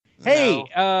Hey,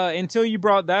 No. until you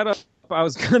brought that up, I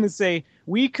was going to say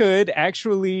we could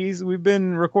actually, we've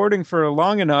been recording for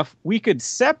long enough, we could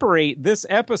separate this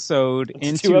episode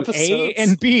It's 2 into A episodes?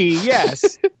 and B,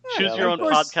 yes. Choose your of own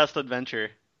course. podcast adventure.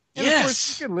 And of course,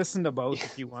 Yes. you can listen to both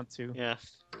if you want to. Yeah.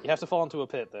 You have to fall into a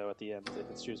pit, though, at the end, if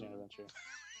it's choosing an adventure.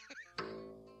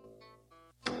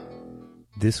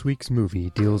 This week's movie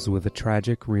deals with a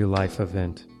tragic real-life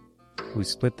event. We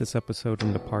split this episode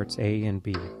into parts A and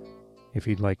B. If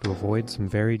you'd like to avoid some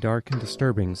very dark and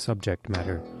disturbing subject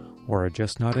matter, or are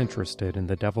just not interested in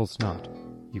the Devil's Knot,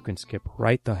 you can skip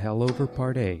right the hell over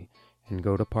part A and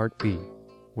go to part B,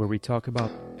 where we talk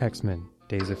about X-Men: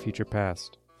 Days of Future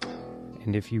Past.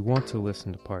 And if you want to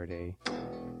listen to part A,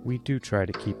 we do try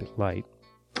to keep it light.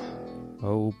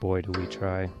 Oh boy, do we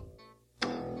try.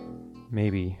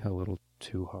 Maybe a little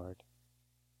too hard.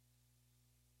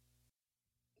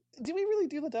 Did we really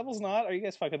do The Devil's Knot? Are you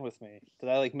guys fucking with me? Did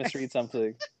I, misread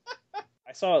something?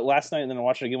 I saw it last night and then I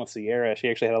watched it again with Sierra. She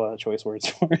actually had a lot of choice words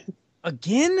for it.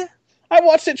 Again? I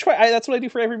watched it twice. That's what I do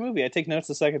for every movie. I take notes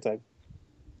the second time.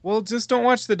 Well, just don't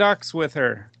watch the docs with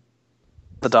her.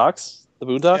 The docs? The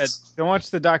Boondocks? Yeah, don't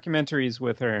watch the documentaries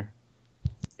with her.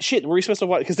 Shit, were we supposed to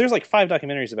watch? Because there's 5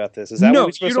 documentaries about this. Is that what No,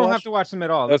 we're supposed you don't to watch? have to watch them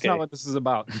at all. That's Okay. not what this is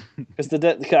about.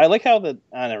 Because I like how the...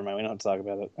 never mind. We don't have to talk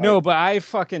about it. No, but I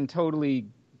fucking totally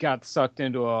got sucked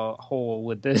into a hole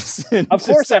with this. Of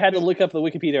course, I had to look up the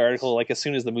Wikipedia article as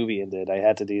soon as the movie ended. I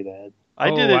had to do that.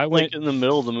 I did it I went- in the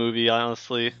middle of the movie,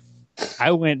 honestly.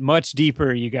 I went much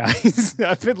deeper, you guys.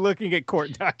 I've been looking at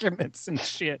court documents and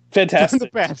shit for the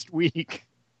Fantastic. past week.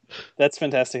 That's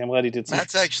fantastic. I'm glad he did some...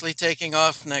 Matt's actually taking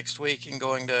off next week and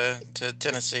going to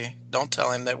Tennessee. Don't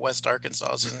tell him that West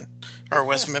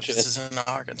Memphis is in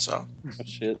Arkansas. Oh,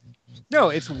 shit. No,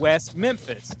 it's West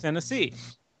Memphis, Tennessee.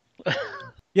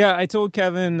 Yeah, I told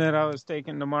Kevin that I was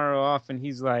taking tomorrow off, and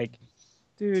he's like,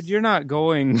 dude, you're not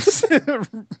going to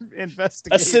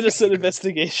investigate. A citizen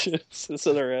investigation.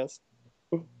 Citizen arrest.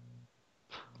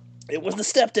 It was the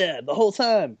stepdad the whole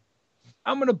time.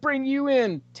 I'm going to bring you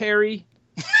in, Terry.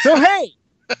 So, hey.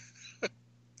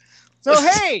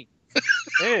 Hey.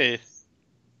 Hey.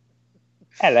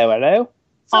 Hello.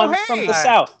 So, I'm hey. from the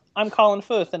South. I'm Colin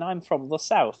Firth, and I'm from the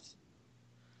South.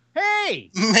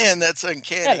 Hey. Man, that's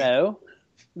uncanny. Hello.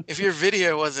 If your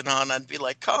video wasn't on, I'd be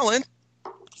like, Colin,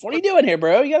 What are you doing here,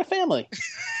 bro? You got a family.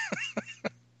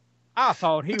 I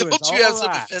thought he was don't all you have some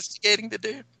right. investigating to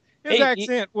do? His Hey,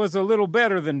 accent was a little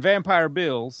better than Vampire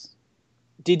Bill's.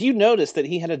 Did you notice that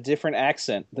he had a different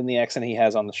accent than the accent he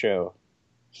has on the show?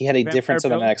 He had a Vampire different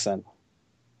Southern Bill? accent.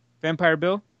 Vampire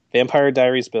Bill? Vampire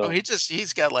Diaries Bill. Oh,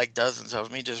 he's got dozens of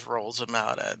them. He just rolls them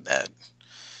out at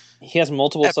He has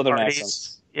multiple Southern parties.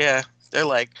 accents. Yeah, they're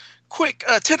like, quick,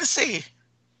 Tennessee.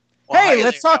 Hey,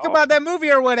 let's there, talk y'all. about that movie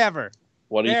or whatever.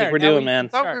 What do you There, think we're now doing, we man? I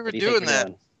thought we Sorry. were What do you think doing we're that.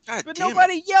 doing? God But damn it.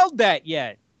 nobody yelled that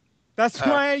yet. That's Oh.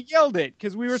 why I yelled it,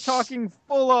 because we were talking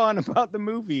full on about the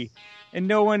movie, and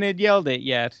no one had yelled it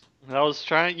yet. I was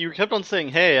trying. You kept on saying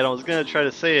 "hey," and I was gonna try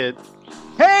to say it.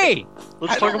 Hey!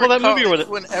 Let's I talk don't about that recall movie or what?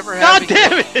 whenever God having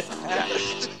damn it!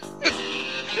 passed.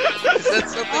 Is that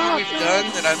something we've done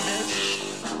that I missed?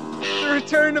 The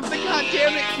return of the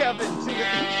goddammit Kevin to the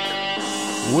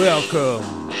Welcome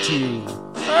to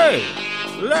Hey,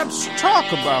 let's talk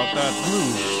about that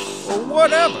movie or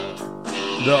whatever.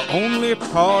 The only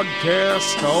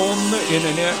podcast on the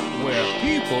internet where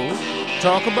people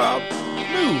talk about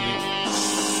movies.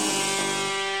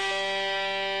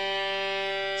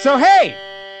 So hey,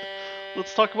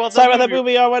 Let's talk about Sorry that about that movie.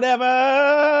 movie or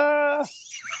whatever.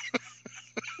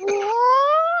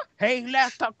 hey,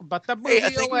 let's talk about the movie Hey, I or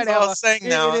think we've whatever. all sang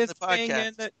now on It the is thing podcast.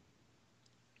 in the-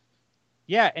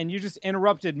 Yeah, and you just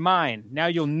interrupted mine. Now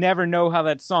you'll never know how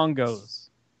that song goes.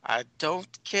 I don't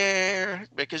care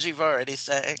because you've already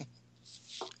sang.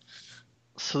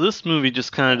 So this movie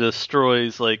just kind of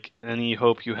destroys any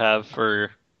hope you have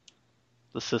for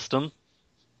the system.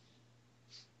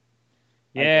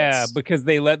 Yeah, guess. because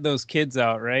they let those kids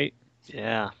out, right?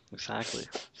 Yeah, exactly.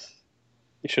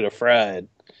 You should have fried.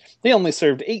 They only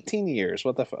served 18 years.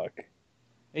 What the fuck?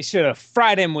 They should have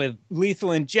fried him with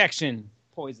lethal injection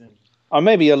poison. Or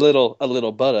maybe a little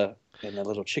butter and a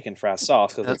little chicken fry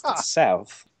sauce because it's the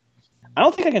South. I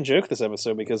don't think I can joke this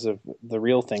episode because of the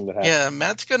real thing that happened. Yeah,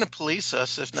 Matt's going to police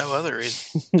us if no other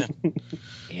reason.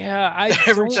 Yeah,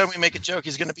 Every time we make a joke,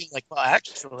 he's going to be like, well,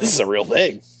 actually. This is a real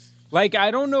thing. I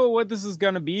don't know what this is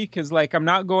going to be because, I'm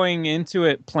not going into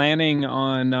it planning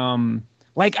on,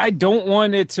 I don't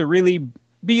want it to really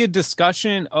be a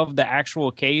discussion of the actual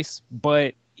case,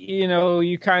 but, you have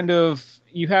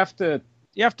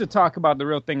to talk about the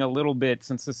real thing a little bit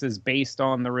since this is based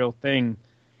on the real thing.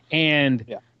 And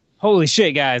Yeah. Holy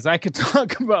shit, guys. I could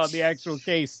talk about the actual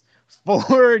case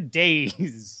for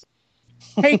days.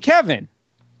 Hey, Kevin,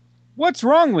 what's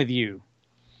wrong with you?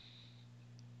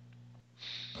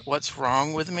 What's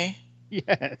wrong with me?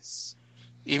 Yes.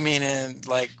 You mean in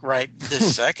like right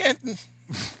this second?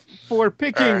 For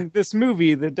picking this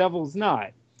movie, The Devil's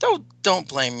Not. Don't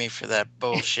blame me for that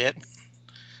bullshit.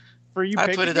 For you,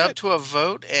 I put it up to a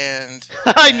vote, and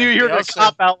I knew you were going to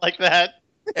cop out like that.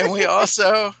 And we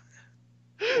also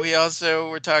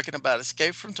were talking about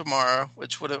Escape from Tomorrow,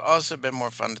 which would have also been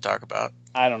more fun to talk about.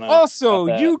 I don't know.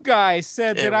 Also, you guys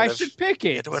said that I should pick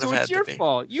it, so it's your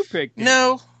fault. You picked it.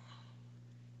 No.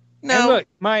 And look,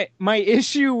 my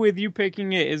issue with you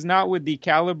picking it is not with the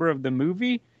caliber of the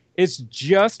movie. It's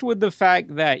just with the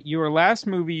fact that your last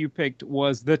movie you picked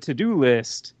was The To-Do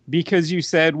List because you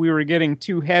said we were getting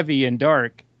too heavy and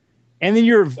dark. And then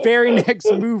your very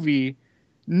next movie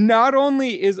not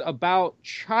only is about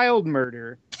child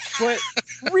murder, but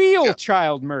real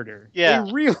child murder. Yeah.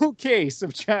 A real case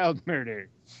of child murder.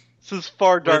 This is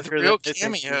far darker with real than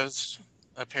cameos,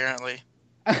 apparently.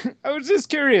 I was just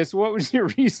curious, what was your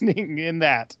reasoning in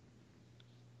that?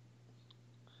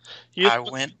 I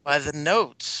went by the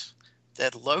notes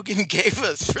that Logan gave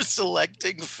us for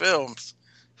selecting films.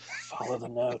 Follow the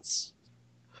notes.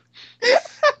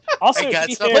 Also, I got to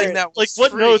be something fair, that was like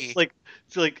what free. notes?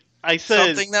 Like I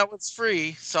said, Something that was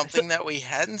free, something that we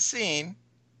hadn't seen.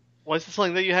 why is it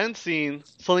something that you hadn't seen?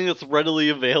 Something that's readily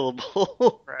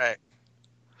available. Right.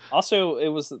 Also, it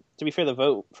was, to be fair, the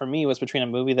vote for me was between a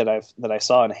movie that I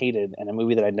saw and hated and a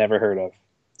movie that I'd never heard of.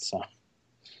 So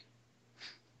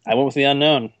I went with the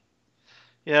unknown.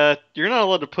 Yeah, you're not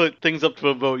allowed to put things up to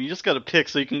a vote. You just got to pick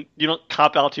so you don't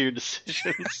cop out to your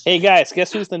decisions. Hey guys,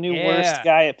 guess who's the new Yeah. worst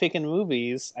guy at picking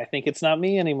movies? I think it's not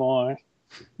me anymore.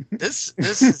 This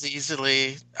is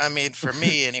easily, I mean, for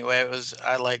me anyway,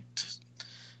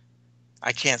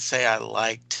 I can't say I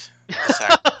liked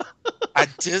I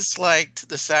disliked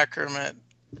The Sacrament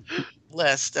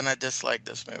less than I disliked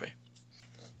this movie.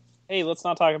 Hey, let's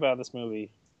not talk about this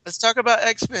movie. Let's talk about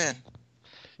X-Men.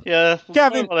 Yeah,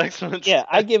 Kevin. Excellent. Yeah,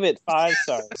 I give it 5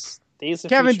 stars. Days of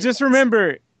Kevin, Future just Past.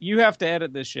 remember, you have to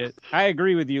edit this shit. I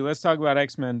agree with you. Let's talk about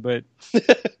X-Men, but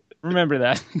remember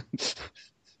that.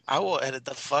 I will edit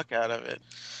the fuck out of it.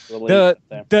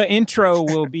 The intro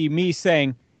will be me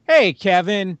saying, "Hey,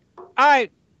 Kevin,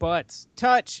 butts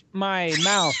touch my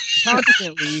mouth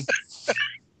constantly."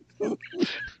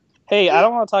 Hey, I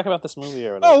don't want to talk about this movie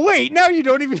or whatever. Oh, wait, now you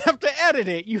don't even have to edit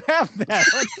it. You have that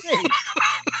on tape.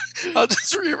 I'll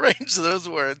just rearrange those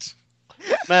words.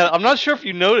 Man, I'm not sure if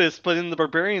you noticed, but in the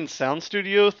Barbarian Sound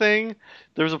Studio thing,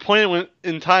 there was a point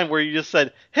in time where you just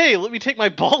said, "Hey, let me take my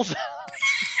balls out."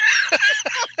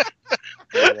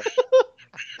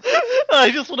 I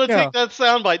just want to take that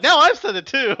soundbite. Now I've said it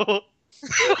too.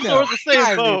 We're the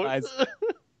same boat.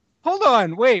 Hold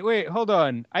on, wait, hold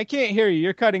on. I can't hear you.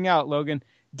 You're cutting out, Logan.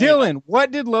 Dylan,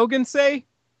 what did Logan say?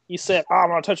 You said, "Oh, I'm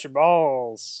gonna touch your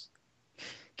balls."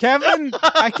 Kevin,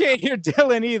 I can't hear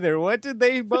Dylan either. What did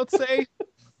they both say?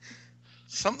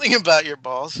 Something about your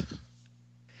balls.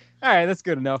 All right, that's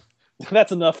good enough.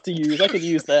 That's enough to use. I could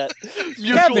use that.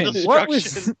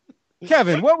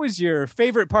 Kevin, what was your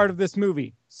favorite part of this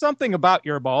movie? Something about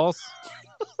your balls.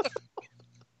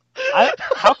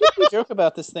 How could we joke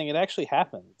about this thing? It actually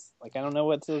happened. Like, I don't know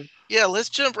what to... Yeah, let's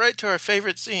jump right to our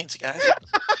favorite scenes, guys.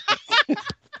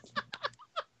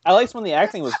 I liked when the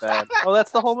acting was bad. Oh,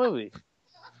 that's the whole movie.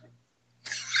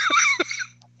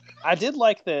 I did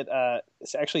like that,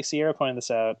 actually Sierra pointed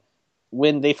this out,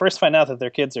 when they first find out that their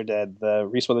kids are dead, the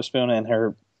Reese Witherspoon and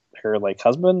her like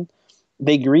husband,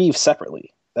 they grieve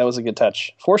separately. That was a good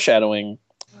touch. Foreshadowing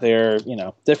their,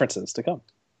 differences to come.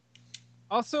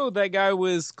 Also, that guy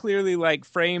was clearly like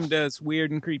framed as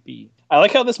weird and creepy. I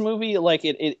like how this movie, like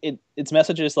its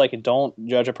message is like, don't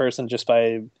judge a person just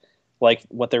by like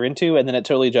what they're into, and then it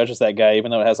totally judges that guy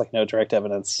even though it has like no direct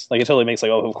evidence. Like it totally makes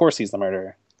like, oh, of course he's the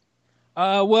murderer.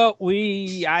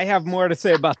 I have more to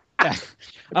say about that.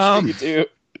 You do.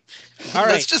 All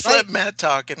right, let's just let Matt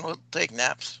talk and we'll take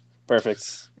naps.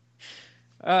 Perfect.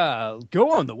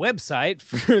 Go on the website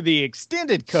for the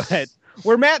extended cut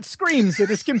where Matt screams at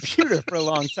his computer for a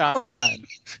long time.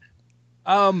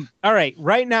 All right,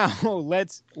 right now,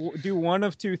 let's do one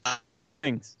of two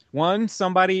things. One,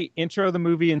 somebody intro the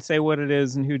movie and say what it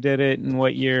is and who did it and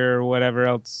what year or whatever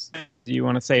else do you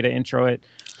want to say to intro it.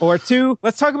 Or two,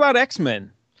 let's talk about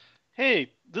X-Men.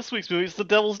 Hey, this week's movie is The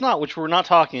Devil's Knot, which we're not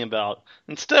talking about.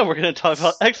 Instead, we're going to talk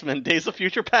about X-Men Days of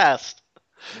Future Past.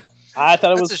 I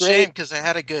thought it was great. That's a shame because I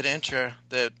had a good intro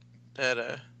that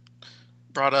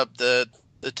brought up the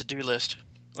to-do list.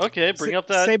 Okay, bring up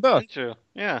that say both. intro.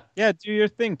 Yeah. Yeah, do your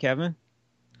thing, Kevin.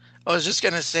 I was just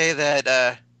gonna say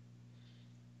that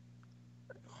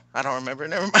I don't remember.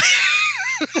 Never mind.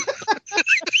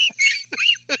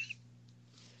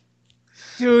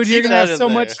 Dude, you're Keep gonna that have in so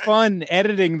there. much fun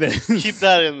editing this. Keep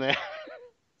that in there.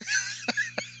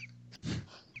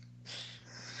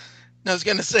 I was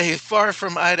gonna say, far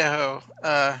from Idaho,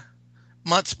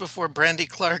 months before Brandy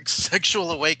Clark's sexual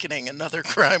awakening, another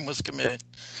crime was committed.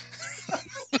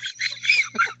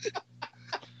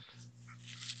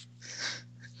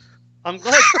 I'm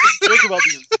glad you joke about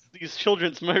these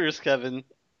children's murders, Kevin.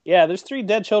 Yeah, there's 3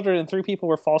 dead children and 3 people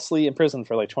were falsely imprisoned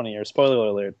for like 20 years. Spoiler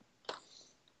alert.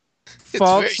 It's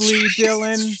Falsely,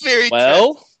 Dylan. It's very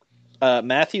Well,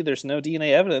 Matthew, there's no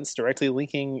DNA evidence directly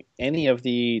linking any of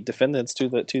the defendants to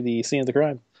the scene of the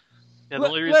crime. Yeah, the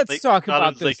only reason they Let's talk got him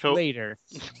about is they this later.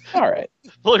 All right.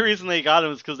 The only reason they got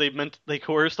him is because they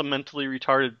coerced a mentally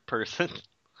retarded person.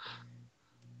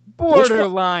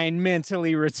 Borderline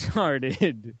mentally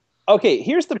retarded. Okay,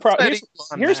 here's the problem.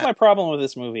 on Here's that. my problem with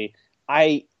this movie.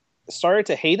 I started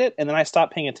to hate it, and then I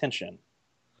stopped paying attention.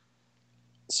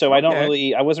 So I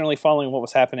wasn't really following what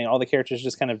was happening. All the characters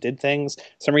just kind of did things. For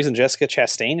some reason, Jessica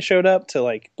Chastain showed up to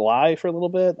like lie for a little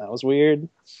bit. That was weird.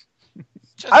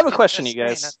 I have a question, you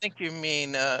guys. I think you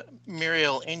mean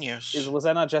Muriel Ineos. Was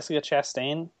that not Jessica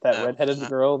Chastain? That No, redheaded no.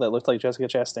 girl that looked like Jessica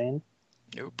Chastain?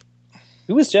 Nope.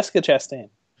 Who was Jessica Chastain?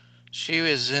 She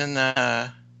was in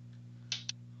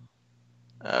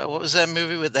what was that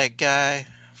movie with that guy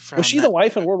from? Was she the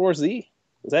wife in World War Z?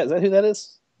 Is that who that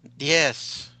is?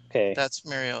 Yes, Okay, that's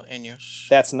Muriel Ineos.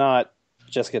 that's not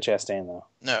Jessica Chastain though.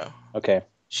 No, Okay.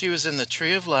 she was in The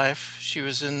Tree of Life. She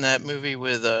was in that movie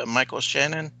with Michael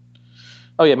Shannon.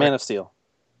 Oh yeah, Man of Steel.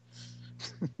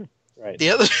 Right.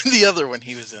 The other one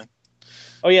he was in.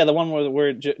 Oh yeah, the one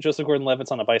where Joseph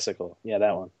Gordon-Levitt's on a bicycle. Yeah,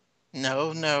 that one.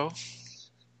 No.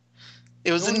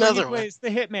 It was The one where he another one. plays the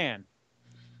hitman.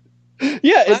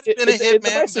 Yeah, Might have been a it's a hitman,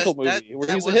 bicycle but movie where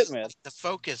that he's the was hitman. the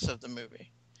focus of the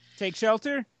movie. Take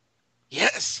Shelter?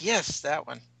 Yes, that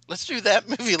one. Let's do that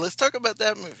movie. Let's talk about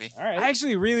that movie. All right. I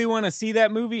actually really want to see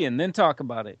that movie and then talk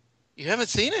about it. You haven't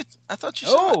seen it? I thought you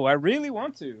saw it. Oh, I really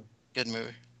want to. Good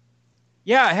movie.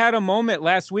 Yeah, I had a moment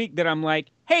last week that I'm like,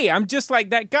 hey, I'm just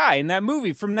like that guy in that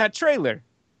movie from that trailer.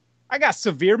 I got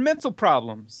severe mental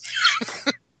problems.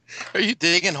 Are you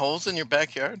digging holes in your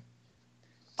backyard?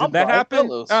 Did that happen?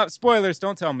 Pillows. Spoilers,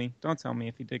 don't tell me. Don't tell me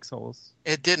if he digs holes.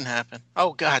 It didn't happen.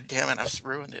 Oh, God damn it. I've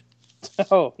ruined it.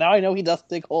 Oh, now I know he does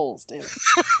dig holes. Damn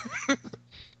it.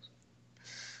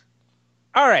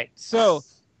 All right, so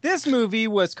this movie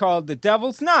was called The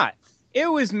Devil's Knot.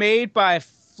 It was made by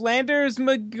Flanders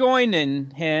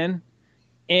McGoynan in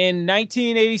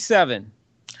 1987.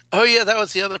 Oh, yeah, that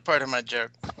was the other part of my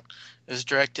joke. It was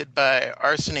directed by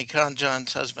Arsene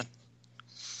Khanjan's husband.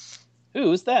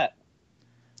 Who's that?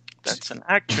 That's an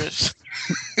actress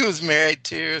who was married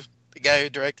to the guy who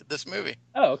directed this movie.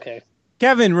 Oh, okay.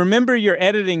 Kevin, remember you're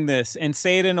editing this and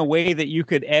say it in a way that you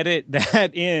could edit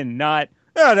that in, not,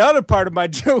 oh, the other part of my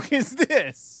joke is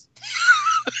this.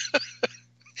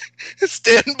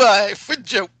 Stand by for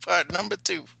joke part number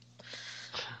 2.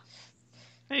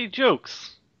 Hey,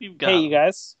 jokes. You got Hey, 'em. you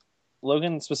guys.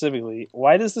 Logan specifically.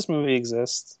 Why does this movie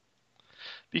exist?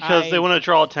 Because they want to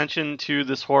draw attention to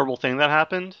this horrible thing that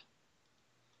happened.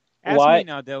 Ask Why- me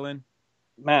now, Dylan.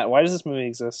 Matt, why does this movie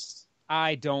exist?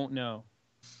 I don't know.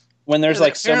 When there's Yeah,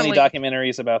 like so many apparently-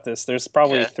 documentaries about this. There's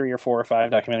probably Yeah. 3 or 4 or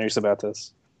 5 documentaries about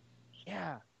this.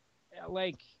 Yeah,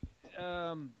 like,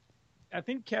 I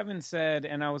think Kevin said,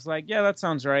 and I was like, yeah, that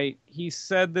sounds right. He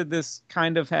said that this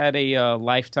kind of had a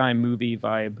Lifetime movie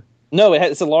vibe. No,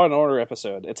 it's a Law and Order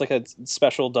episode. It's like a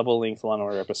special double-length Law and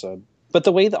Order episode. But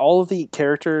the way that all of the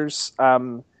characters,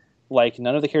 like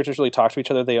none of the characters really talk to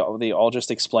each other. They all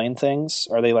just explain things,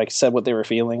 or they like said what they were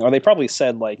feeling, or they probably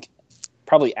said like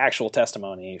probably actual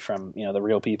testimony from the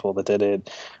real people that did it.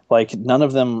 Like none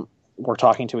of them were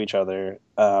talking to each other.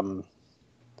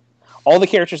 All the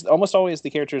characters, almost always the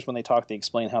characters, when they talk, they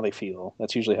explain how they feel.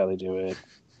 That's usually how they do it.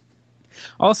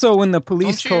 Also, when the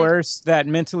police Don't you- coerced that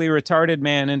mentally retarded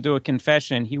man into a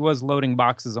confession, he was loading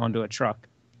boxes onto a truck.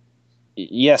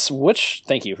 Yes,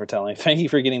 thank you for telling. Thank you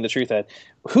for getting the truth at.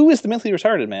 Who is the mentally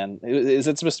retarded man? Is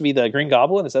it supposed to be the Green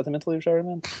Goblin? Is that the mentally retarded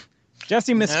man?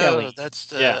 Jesse Miss No, Kelly. that's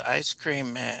the Yeah. ice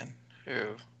cream man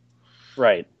who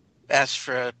Right. asked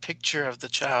for a picture of the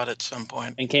child at some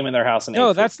point. And came in their house and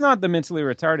No, ate that's not the mentally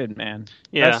retarded man.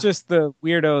 Yeah. That's just the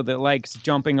weirdo that likes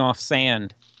jumping off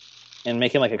sand. food and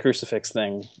making like a crucifix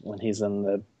thing when he's in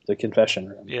the confession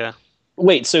room. Yeah.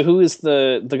 Wait, so who is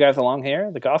the guy with the long hair?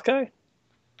 The goth guy?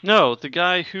 No, the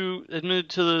guy who admitted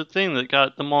to the thing that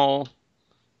got them all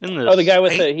In this. Oh, the guy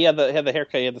with he had the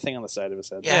haircut, he had the thing on the side of his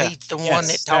head. Yeah, he's the one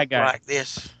that talked like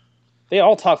this. They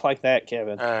all talk like that,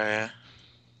 Kevin. Oh, yeah.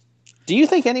 Do you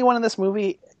think anyone in this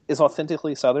movie is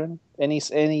authentically Southern?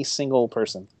 Any single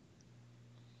person?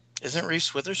 Isn't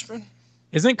Reese Witherspoon?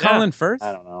 Isn't Colin Firth?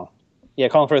 I don't know. Yeah,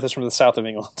 Colin Firth is from the south of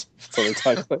England. So they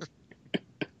talk about.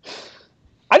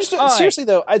 I just seriously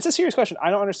though, it's a serious question. I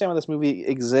don't understand why this movie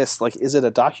exists. Like, is it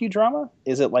a docudrama?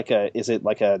 Is it like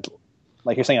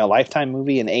you're saying a Lifetime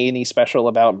movie, an A&E special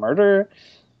about murder?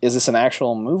 Is this an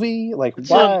actual movie? Like,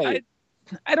 why?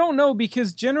 I don't know,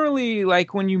 because generally,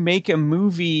 like, when you make a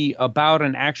movie about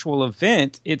an actual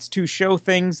event, it's to show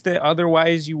things that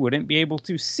otherwise you wouldn't be able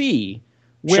to see.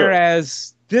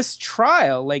 Whereas this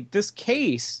trial, like this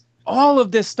case, all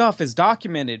of this stuff is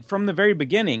documented from the very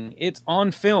beginning. It's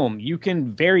on film. You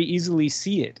can very easily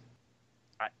see it.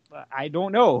 I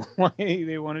don't know why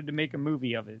they wanted to make a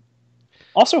movie of it.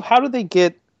 Also, how did they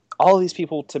get all of these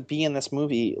people to be in this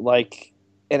movie, like,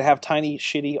 and have tiny,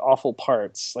 shitty, awful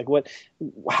parts? Like, what?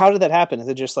 How did that happen? Is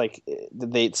it just like,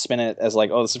 did they spin it as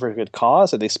like, oh, this is for a good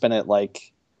cause? Or did they spin it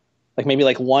like maybe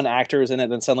like one actor is in it,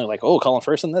 then suddenly like, oh, Colin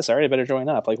Firth in this, all right, I better join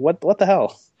up. Like, what the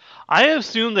hell? I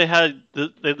assume they had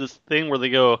this thing where they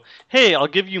go, hey, I'll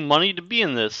give you money to be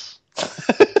in this.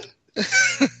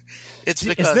 It's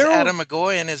because Adam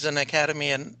McGowan is an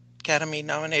Academy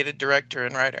nominated director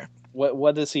and writer. What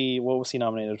was he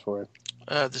nominated for?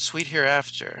 The Sweet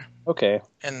Hereafter. Okay.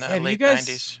 In the late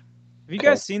 90s. Have you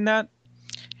guys seen that?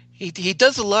 He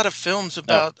does a lot of films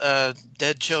about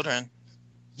dead children.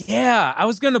 Yeah, I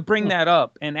was going to bring that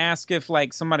up and ask if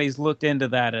like somebody's looked into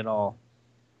that at all.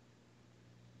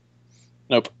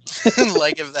 Nope.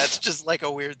 Like if that's just like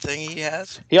a weird thing he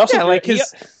has. He also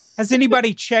has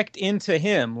anybody checked into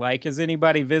him? Like, has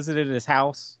anybody visited his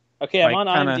house? Okay, I'm on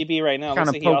IMDb right now.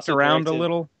 Kind of poked around a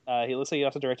little. He looks like he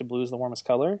also directed Blue's the Warmest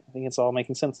Color. I think it's all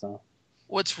making sense now.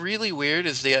 What's really weird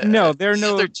is the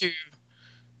other two,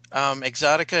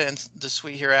 Exotica and The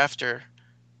Sweet Hereafter,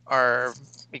 are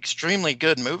extremely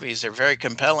good movies. They're very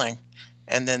compelling.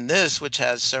 And then this, which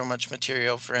has so much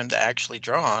material for him to actually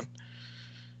draw on,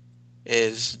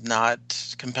 is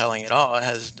not compelling at all. It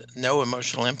has no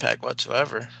emotional impact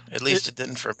whatsoever. At least it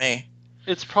didn't for me.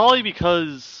 It's probably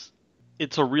because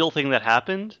it's a real thing that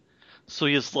happened, so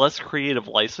he has less creative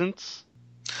license.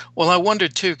 Well, I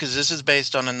wondered too, because this is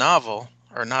based on a novel,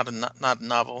 or not a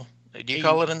novel. Do you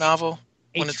call it a novel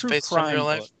when it's based on real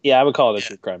life? Yeah, I would call it a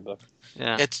true crime book.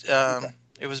 Yeah,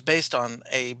 it was based on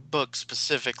a book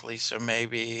specifically, so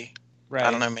maybe right.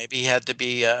 I don't know. Maybe he had to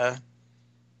be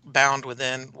bound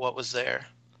within what was there.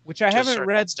 Which I haven't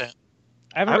read. Extent.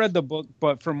 I haven't read the book,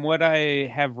 but from what I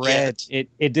have read,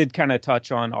 it did kind of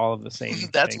touch on all of the same.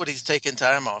 That's things. What he's taking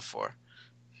time off for.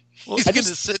 He's going to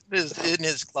sit in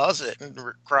his closet and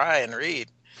cry and read.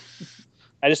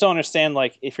 I just don't understand.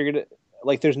 Like, if you're gonna,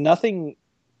 like, there's nothing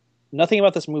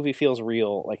about this movie feels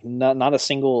real. Like, not a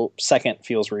single second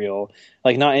feels real.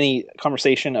 Like, not any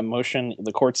conversation, emotion,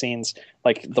 the court scenes.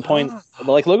 Like, the point,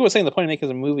 like Logan was saying, the point of making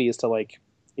a movie is to, like,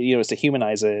 is to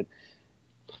humanize it.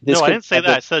 I didn't say that.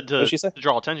 I said to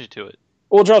draw attention to it.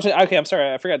 Well, okay, I'm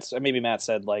sorry. I forgot. Maybe Matt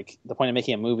said, like, the point of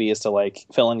making a movie is to, like,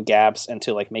 fill in gaps and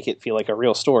to, like, make it feel like a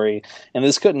real story. And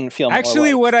this couldn't feel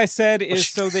Actually, what I said is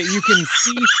so that you can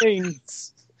see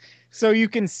things. So you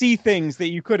can see things that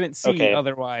you couldn't see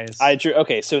otherwise.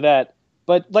 So that...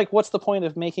 But, like, what's the point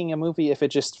of making a movie if it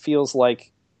just feels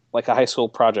like a high school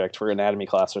project for anatomy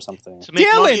class or something?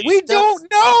 Dylan, we don't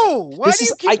know! Why do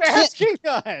you keep asking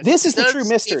us? This is the true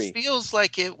mystery. It feels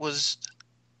like it was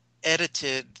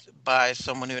edited by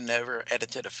someone who never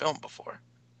edited a film before.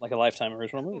 Like a Lifetime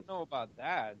original movie. I don't know about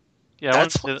that. Yeah,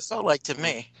 that's what it felt like to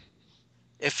me.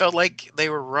 It felt like they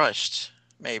were rushed,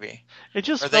 maybe.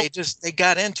 They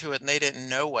got into it and they didn't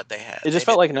know what they had. It just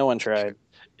felt like no one tried.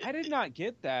 I did not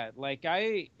get that. Like,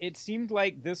 it seemed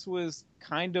like this was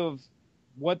kind of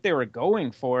what they were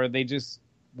going for. They just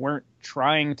weren't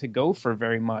trying to go for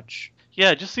very much. Yeah,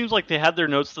 it just seems like they had their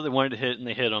notes that they wanted to hit, and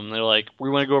they hit them. They're like,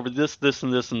 we want to go over this, this,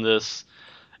 and this, and this.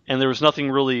 And there was nothing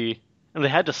really... And they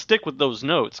had to stick with those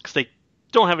notes, because they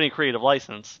don't have any creative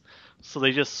license. So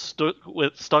they just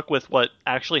stuck with what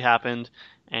actually happened,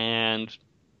 and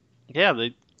yeah,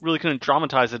 they really couldn't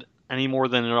dramatize it any more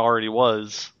than it already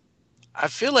was. I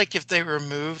feel like if they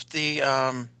removed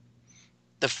the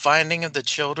finding of the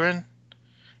children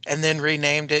and then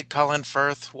renamed it Colin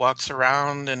Firth Walks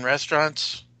Around in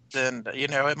Restaurants, then,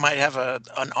 it might have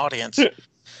an audience.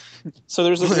 So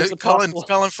there's a Colin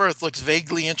Firth looks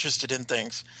vaguely interested in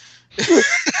things.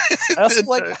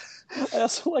 I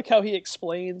also like how he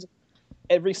explains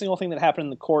every single thing that happened in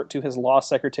the court to his law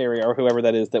secretary or whoever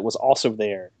that is that was also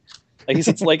there. Like he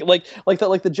says, like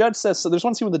the judge says. So there's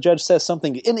one scene where the judge says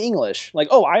something in English, like,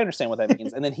 "Oh, I understand what that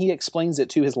means," and then he explains it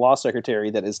to his law secretary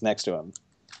that is next to him.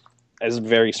 It's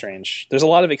very strange. There's a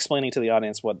lot of explaining to the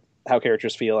audience how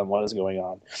characters feel and what is going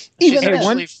on. Even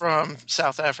actually from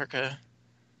South Africa.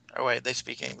 Oh wait, they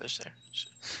speak English there.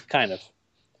 Kind of.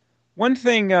 One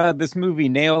thing this movie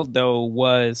nailed, though,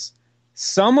 was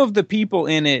some of the people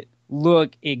in it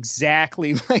look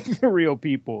exactly like the real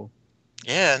people.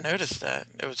 Yeah, I noticed that.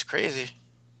 It was crazy.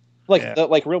 Like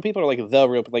real people, or like the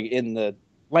real, like in the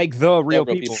real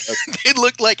people. They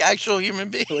look like actual human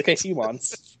beings, like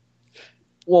humans.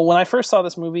 Well, when I first saw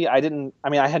this movie, I had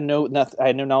no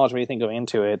knowledge of anything going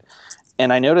into it,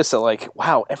 and I noticed that, like,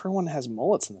 wow, everyone has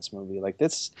mullets in this movie. Like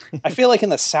this, I feel like in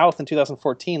the South in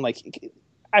 2014, like,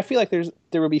 I feel like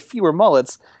there would be fewer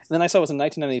mullets. And then I saw it was in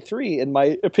 1993, and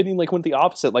my opinion went the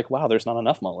opposite. Like, wow, there's not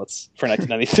enough mullets for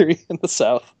 1993 in the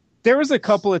South. There was a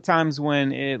couple of times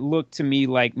when it looked to me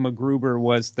like MacGruber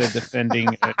was the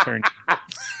defending attorney.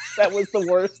 That was the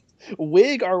worst.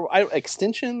 Wig or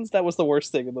extensions, that was the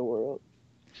worst thing in the world.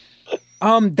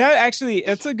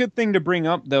 It's a good thing to bring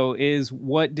up, though, is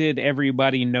what did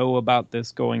everybody know about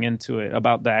this going into it,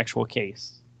 about the actual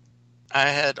case? I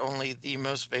had only the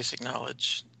most basic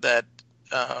knowledge that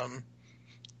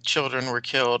children were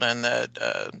killed and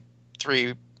that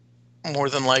 3 more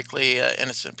than likely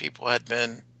innocent people had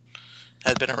been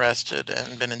arrested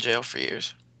and been in jail for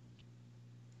years.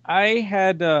 I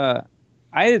had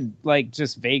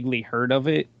just vaguely heard of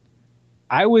it.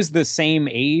 I was the same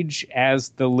age as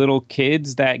the little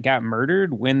kids that got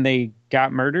murdered when they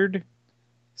got murdered.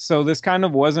 So this kind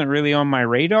of wasn't really on my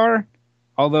radar,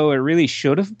 although it really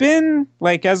should have been.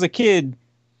 Like, as a kid,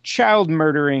 child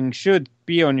murdering should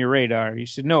be on your radar. You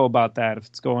should know about that if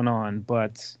it's going on.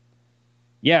 But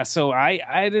yeah, so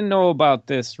I didn't know about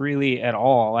this really at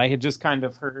all. I had just kind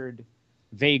of heard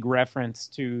vague reference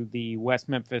to the West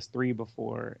Memphis 3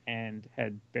 before and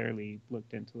had barely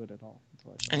looked into it at all.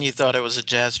 And you thought it was a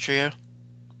jazz trio?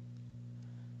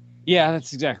 Yeah,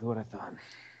 that's exactly what I thought.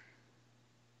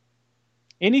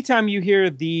 Anytime you hear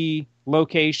the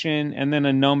location and then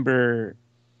a number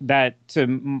that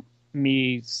to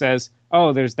me says,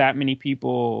 oh, there's that many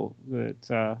people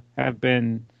that have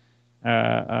been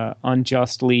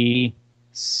unjustly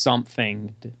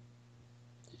something.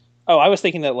 Oh, I was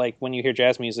thinking that, like, when you hear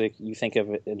jazz music, you think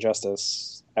of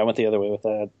injustice. I went the other way with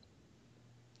that.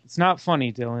 It's not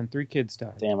funny, Dylan. 3 kids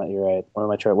died. Damn it, you're right. What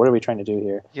are we trying to do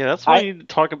here? Yeah, that's why you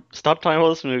stop talking about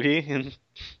this movie. And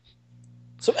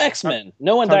so X-Men.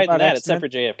 No one died in that except for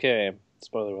JFK.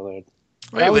 Spoiler alert.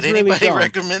 Wait, would anybody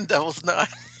recommend Devil's Knot?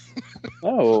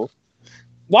 No.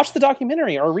 Watch the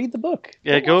documentary or read the book.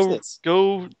 Yeah,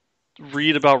 go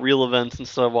read about real events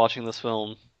instead of watching this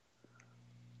film.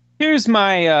 Here's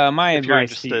my my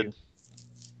advice to you.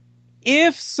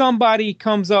 If somebody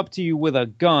comes up to you with a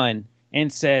gun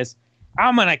and says,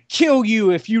 I'm going to kill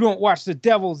you if you don't watch The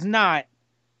Devil's Knot,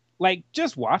 like,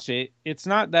 just watch it. It's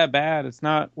not that bad. It's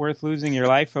not worth losing your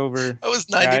life over. I was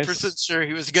 90% sure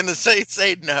he was going to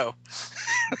say no.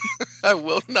 I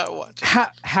will not watch it.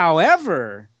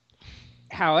 However,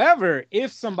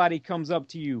 if somebody comes up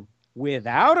to you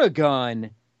without a gun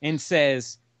and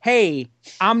says, hey,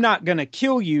 I'm not going to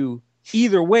kill you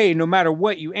either way, no matter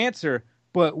what you answer,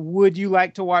 but would you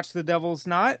like to watch The Devil's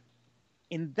Knot?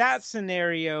 In that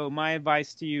scenario, my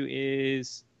advice to you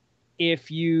is,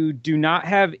 if you do not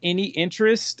have any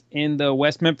interest in the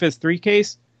West Memphis 3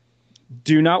 case,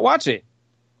 do not watch it.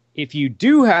 If you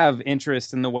do have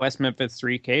interest in the West Memphis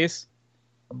 3 case,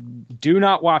 do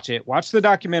not watch it. Watch the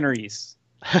documentaries.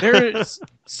 There's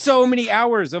so many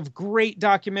hours of great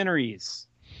documentaries.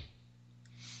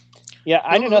 Yeah,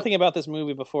 I knew nothing about this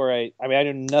movie before. I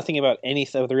knew nothing about any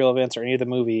of the real events or any of the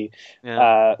movie.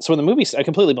 Yeah. So when the movie, I'm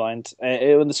completely blind.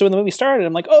 So when the movie started,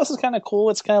 I'm like, oh, this is kind of cool.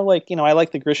 It's kind of like, I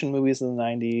like the Grisham movies in the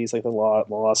 90s, like the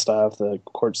law stuff, the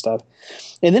court stuff.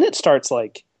 And then it starts,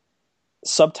 like,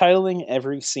 subtitling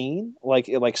every scene, like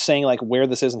saying, like, where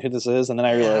this is and who this is. And then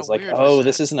I realized, like, oh,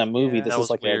 this isn't a movie. Yeah, this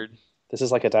is like weird. This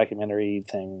is like a documentary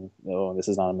thing. Oh, this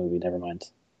is not a movie. Never mind.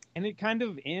 And it kind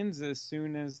of ends as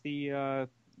soon as the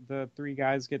 3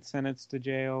 guys get sentenced to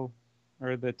jail,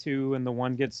 or the 2 and the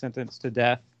 1 get sentenced to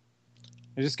death.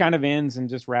 It just kind of ends and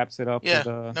just wraps it up. Yeah,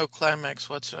 with no climax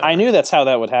whatsoever. I knew that's how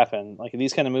that would happen. Like,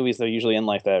 these kind of movies, they usually end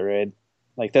like that, right?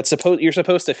 Like, you're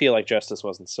supposed to feel like justice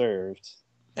wasn't served.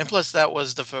 And plus, that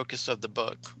was the focus of the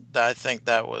book. I think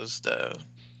that was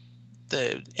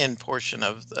the end portion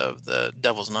of the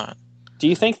Devil's Knot. Do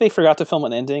you think they forgot to film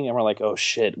an ending and we're like, oh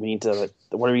shit, we need to,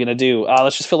 what are we going to do?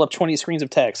 Let's just fill up 20 screens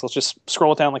of text. Let's just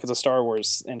scroll it down like it's a Star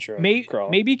Wars intro.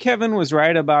 Maybe Kevin was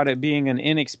right about it being an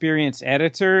inexperienced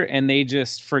editor and they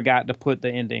just forgot to put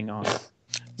the ending on. No,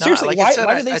 seriously, like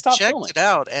why did they stop filming? I checked filming? it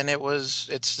out, and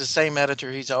it's the same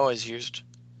editor he's always used.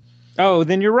 Oh,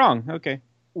 then you're wrong. Okay.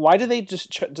 Why did they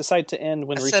just decide to end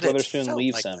when Reese Witherspoon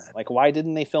leaves him? That. Like, why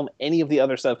didn't they film any of the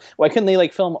other stuff? Why couldn't they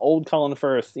like film old Colin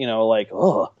Firth? You know, like,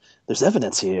 oh, there's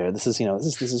evidence here. This is, you know,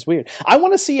 this is weird. I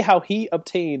want to see how he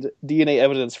obtained DNA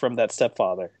evidence from that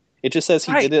stepfather. It just says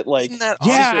he did it like,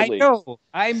 yeah, I know.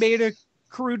 I made a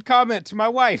crude comment to my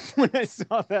wife when I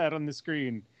saw that on the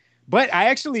screen, but I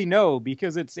actually know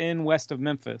because it's in West of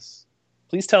Memphis.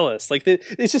 Please tell us. Like,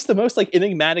 it's just the most like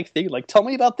enigmatic thing. Like, tell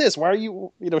me about this. Why are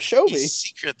you, show me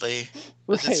secretly?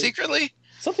 Was it secretly?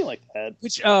 Something like that.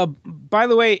 Which, by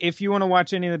the way, if you want to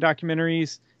watch any of the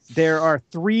documentaries, there are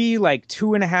 3 like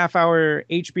 2.5-hour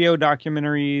HBO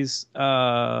documentaries.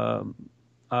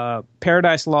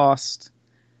 Paradise Lost.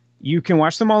 You can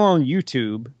watch them all on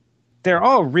YouTube. They're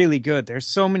all really good. There's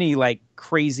so many like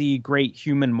crazy, great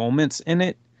human moments in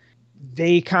it.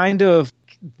 They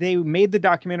made the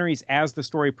documentaries as the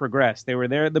story progressed. They were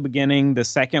there at the beginning. The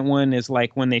second one is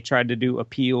like when they tried to do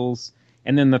appeals.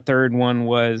 And then the third one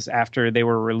was after they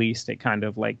were released. It kind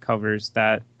of like covers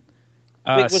that.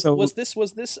 Wait, was this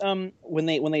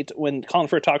when Colin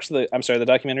Firth talks to the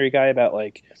documentary guy about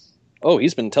like, oh,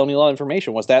 he's been telling me a lot of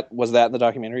information. Was that in the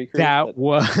documentary crew? That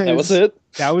was it.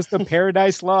 That was the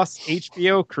Paradise Lost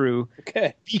HBO crew.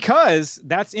 Okay. Because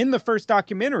that's in the first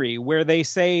documentary where they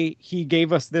say he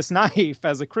gave us this knife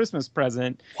as a Christmas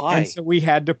present. Why? And so we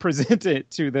had to present it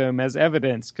to them as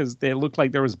evidence because it looked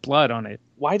like there was blood on it.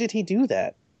 Why did he do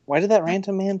that? Why did that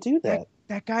random man do that?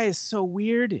 That guy is so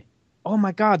weird. Oh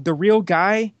my God, the real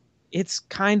guy, it's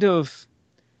kind of...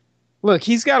 Look,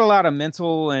 he's got a lot of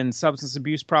mental and substance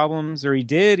abuse problems, or he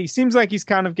did. He seems like he's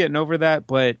kind of getting over that,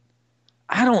 but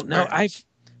I don't know.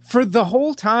 For the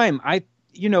whole time,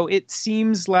 it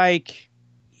seems like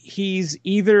he's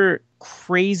either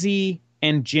crazy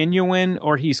and genuine,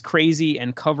 or he's crazy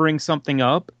and covering something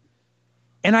up.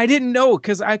 And I didn't know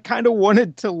because I kind of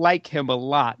wanted to like him a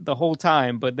lot the whole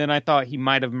time, but then I thought he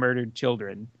might have murdered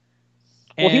children.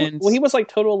 He was like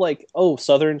total like, oh,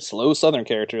 slow Southern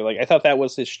character. Like I thought that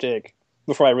was his shtick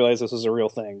before I realized this was a real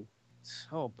thing.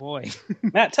 Oh boy.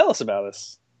 Matt, tell us about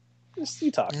this. Just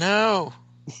you talk. No.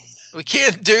 We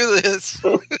can't do this.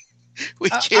 We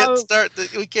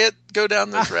can't go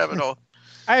down this rabbit hole.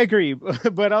 I agree,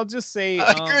 but I'll just say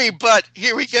I agree, but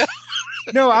here we go.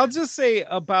 No, I'll just say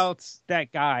about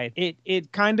that guy.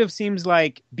 It kind of seems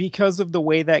like because of the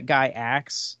way that guy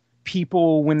acts,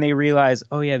 people, when they realize,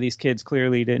 oh yeah, these kids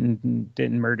clearly didn't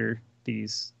murder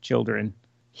these children,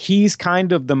 he's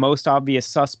kind of the most obvious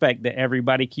suspect that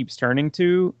everybody keeps turning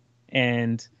to.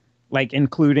 And like,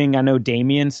 including, I know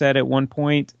Damien said at one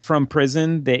point from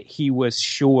prison that he was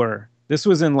sure this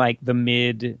was in like the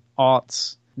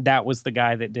mid-aughts, that was the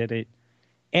guy that did it.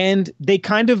 And they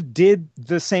kind of did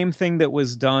the same thing that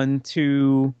was done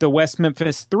to the West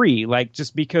Memphis 3, like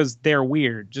just because they're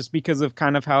weird, just because of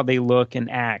kind of how they look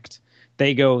and act.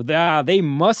 They go, they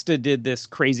must have did this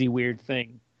crazy weird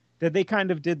thing. That they kind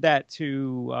of did that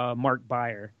to Mark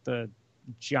Byer, the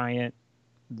giant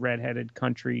redheaded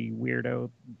country weirdo,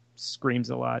 screams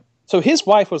a lot. So his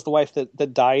wife was the wife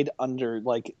that died under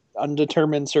like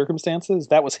undetermined circumstances?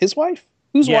 That was his wife?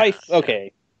 Whose wife?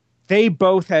 Okay. They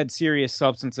both had serious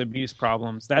substance abuse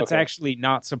problems. That's actually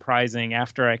not surprising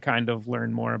after I kind of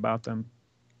learned more about them.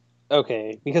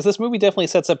 Okay, because this movie definitely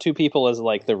sets up two people as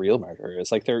like the real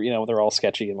murderers. Like they're all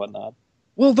sketchy and whatnot.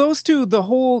 Well, those two, the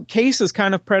whole case is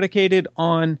kind of predicated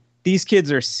on these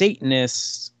kids are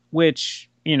Satanists, which,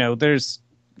 there's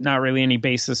not really any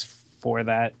basis for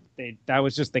that. That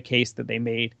was just the case that they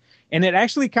made. And it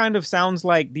actually kind of sounds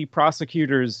like the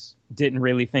prosecutors didn't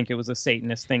really think it was a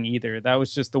Satanist thing either. That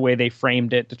was just the way they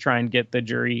framed it to try and get the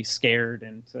jury scared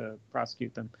and to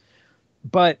prosecute them.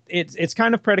 But it's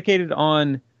kind of predicated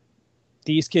on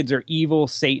these kids are evil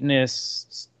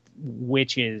Satanists,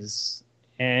 witches.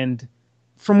 And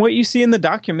from what you see in the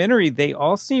documentary, they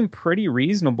all seem pretty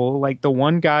reasonable. Like the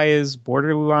one guy is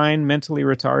borderline mentally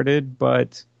retarded,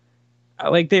 but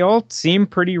like they all seem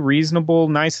pretty reasonable,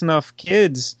 nice enough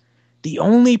kids. The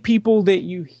only people that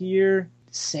you hear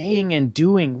saying and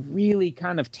doing really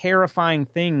kind of terrifying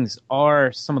things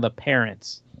are some of the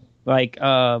parents, like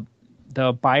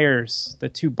the Byers, the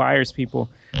two Byers people,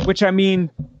 which I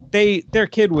mean, their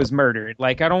kid was murdered.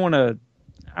 Like I don't want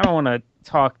to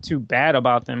talk too bad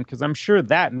about them because I'm sure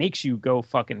that makes you go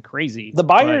fucking crazy. The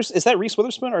Byers, is that Reese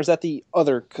Witherspoon or is that the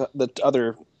other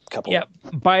couple. Yeah,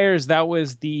 Byers, that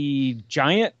was the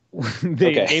giant.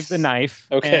 They gave the knife.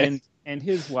 Okay. And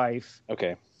his wife.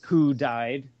 Okay. Who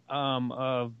died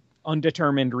of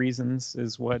undetermined reasons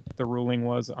is what the ruling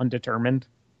was, undetermined.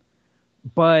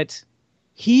 But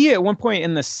he, at one point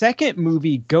in the second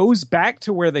movie, goes back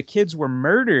to where the kids were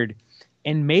murdered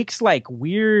and makes like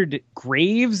weird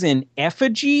graves in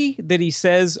effigy that he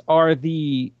says are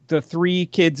the three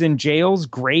kids in jail's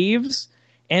graves,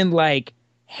 and like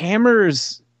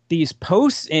hammers these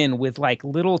posts in with like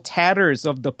little tatters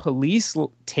of the police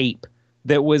tape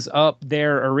that was up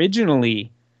there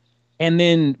originally, and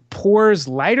then pours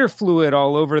lighter fluid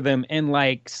all over them and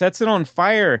like sets it on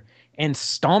fire and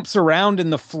stomps around in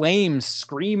the flames,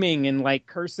 screaming and like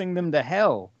cursing them to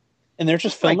hell. And they're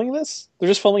just filming this? They're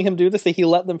just filming him do this? He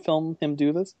let them film him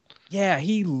do this? Yeah,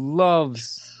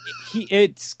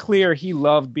 it's clear he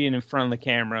loved being in front of the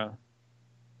camera.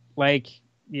 Like,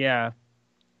 yeah.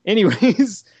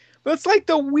 Anyways, that's like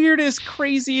the weirdest,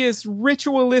 craziest,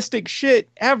 ritualistic shit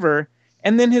ever.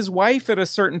 And then his wife at a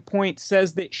certain point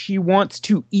says that she wants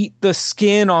to eat the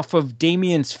skin off of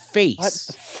Damien's face. What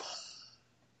the fuck?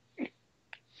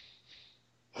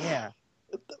 Yeah.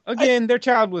 Again, their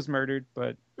child was murdered,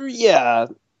 but... Yeah.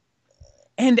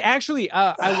 And actually,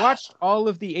 I watched all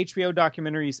of the HBO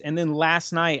documentaries, and then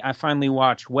last night I finally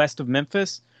watched West of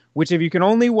Memphis, which if you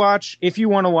want to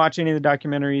watch any of the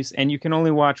documentaries, and you can only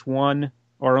watch one,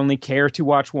 or only care to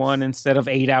watch one instead of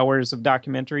 8 hours of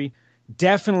documentary,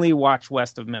 definitely watch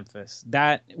West of Memphis.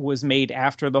 That was made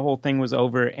after the whole thing was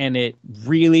over, and it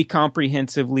really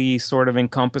comprehensively sort of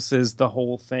encompasses the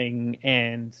whole thing,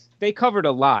 and they covered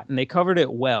a lot, and they covered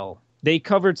it well. They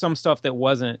covered some stuff that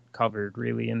wasn't covered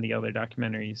really in the other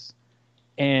documentaries.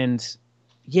 And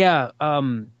yeah,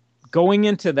 going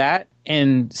into that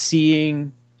and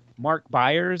seeing Mark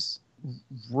Byers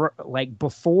like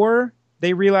before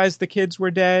they realized the kids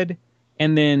were dead,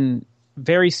 and then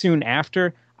very soon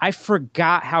after, I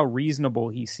forgot how reasonable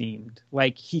he seemed.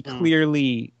 Like he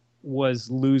clearly was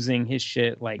losing his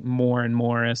shit like more and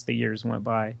more as the years went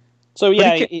by. So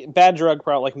yeah, bad drug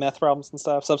problem, like meth problems and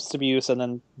stuff, substance abuse, and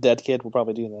then dead kid will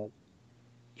probably do that.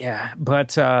 Yeah,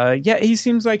 but yeah, he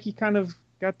seems like he kind of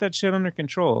got that shit under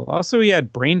control. Also, he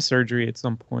had brain surgery at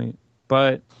some point.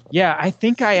 But yeah, I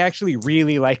think I actually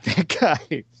really like that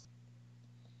guy.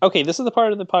 Okay, this is the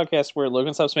part of the podcast where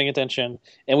Logan stops paying attention,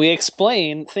 and we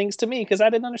explain things to me because I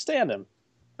didn't understand him.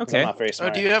 Okay. I'm not very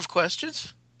smart. Oh, do you have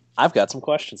questions? I've got some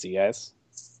questions, you guys.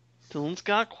 Dylan's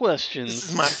got questions. This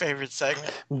is my favorite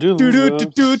segment.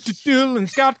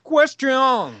 Dylan's got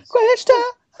questions. Question.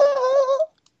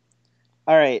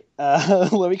 All right,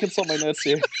 let me consult my notes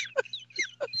here.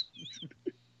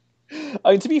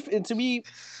 To be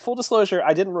full disclosure,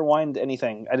 I didn't rewind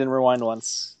anything. I didn't rewind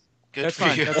once. Good for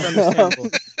you. That's understandable.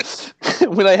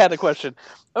 When I had a question.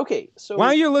 Okay, so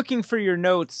while you're looking for your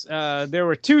notes, there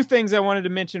were two things I wanted to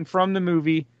mention from the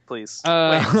movie. Please.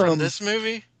 Wait, from this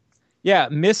movie? Yeah,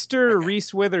 Mr.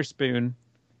 Reese Witherspoon.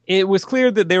 It was clear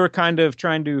that they were kind of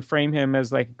trying to frame him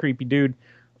as like a creepy dude.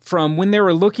 From when they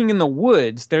were looking in the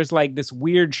woods, there's like this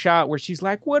weird shot where she's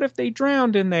like, "What if they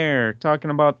drowned in there?"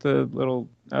 Talking about the little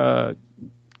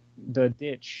the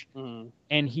ditch. Mm-hmm.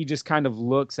 And he just kind of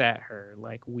looks at her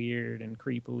like weird and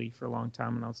creepily for a long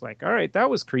time. And I was like, all right, that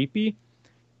was creepy.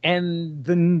 And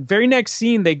the very next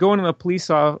scene, they go into the police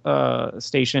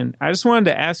station. I just wanted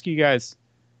to ask you guys,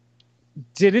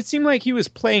 did it seem like he was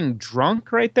playing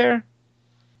drunk right there?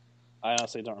 I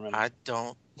honestly don't remember. I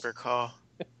don't recall.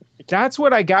 That's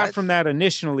what I got from that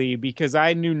initially, because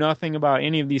I knew nothing about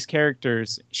any of these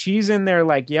characters. She's in there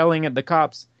like yelling at the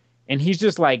cops, and he's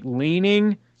just like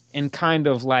leaning and kind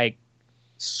of like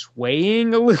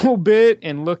swaying a little bit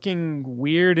and looking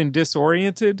weird and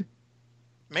disoriented.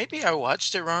 Maybe I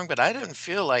watched it wrong, but I didn't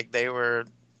feel like they were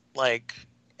like,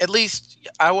 at least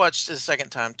I watched it the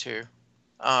second time too.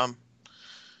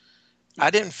 I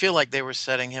didn't feel like they were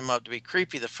setting him up to be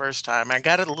creepy the first time. I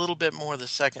got it a little bit more the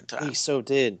second time. He so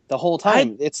did. The whole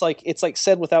time. It's like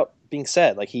said without being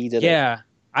said. Like he did it. Yeah.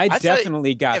 I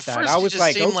definitely got at that. First I was it just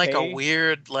like, seemed okay. like a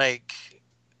weird, like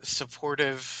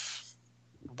supportive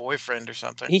boyfriend or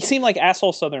something. He seemed like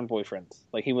asshole Southern boyfriend.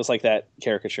 Like he was like that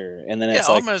caricature. And then it's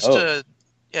like, almost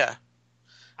yeah.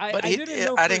 But I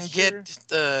didn't get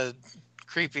the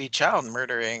creepy child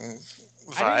murdering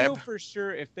vibe. I didn't know for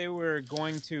sure if they were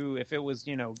going to, if it was,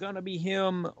 gonna be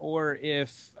him, or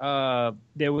if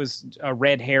there was a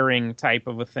red herring type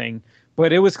of a thing.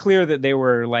 But it was clear that they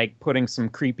were like putting some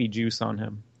creepy juice on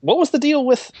him. What was the deal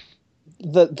with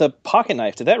the pocket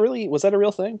knife? Was that a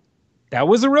real thing? That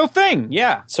was a real thing,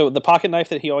 yeah. So the pocket knife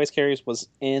that he always carries was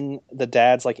in the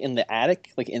dad's, like in the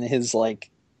attic, like in his like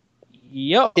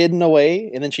Yep. hidden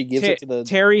away, and then she gives it to the...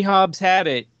 Terry Hobbs had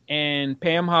it, and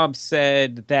Pam Hobbs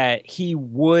said that he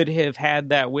would have had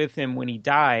that with him when he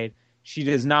died. She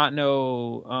does not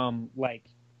know,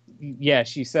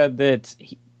 she said that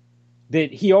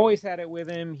he always had it with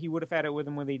him. He would have had it with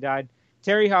him when he died.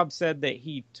 Terry Hobbs said that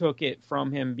he took it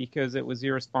from him because it was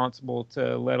irresponsible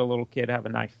to let a little kid have a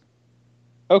knife.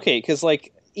 Okay, because,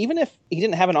 like, even if he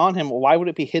didn't have it on him, why would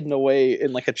it be hidden away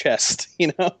in, like, a chest,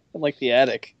 in, like, the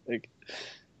attic? Like,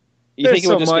 you think it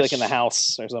would just be, like, in the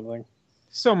house or something?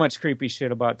 So much creepy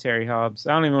shit about Terry Hobbs.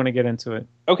 I don't even want to get into it.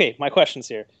 Okay, my question's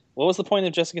here. What was the point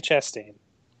of Jessica Chastain?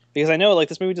 Because I know, like,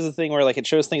 this movie does a thing where, like, it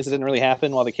shows things that didn't really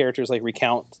happen while the characters, like,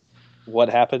 recount what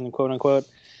happened, quote unquote.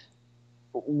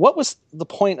 What was the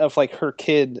point of, like, her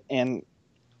kid and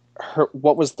her?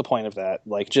 What was the point of that?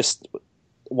 Like, just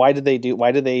why did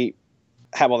they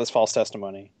have all this false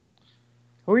testimony?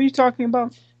 Who are you talking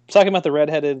about? I'm talking about the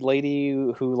redheaded lady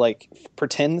who like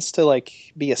pretends to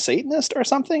like be a Satanist or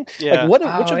something. Yeah. Like,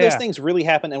 which of those things really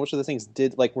happened, and which of the things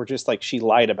were just like she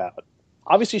lied about?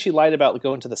 Obviously, she lied about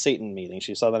going to the Satan meeting.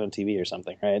 She saw that on TV or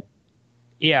something, right?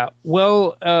 Yeah.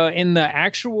 Well, in the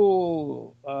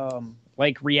actual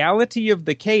reality of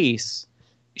the case,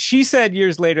 she said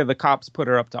years later the cops put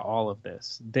her up to all of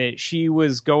this. That she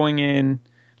was going in,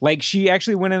 like, she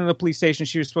actually went into the police station.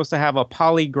 She was supposed to have a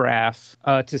polygraph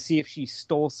to see if she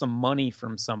stole some money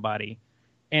from somebody.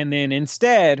 And then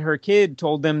instead, her kid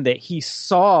told them that he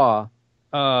saw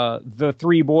the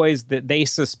three boys that they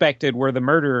suspected were the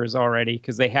murderers already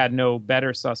because they had no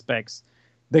better suspects.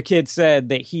 The kid said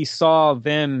that he saw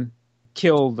them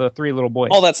kill the three little boys.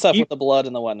 All that stuff with the blood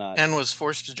and the whatnot. And was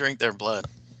forced to drink their blood.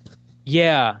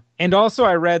 Yeah. And also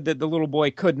I read that the little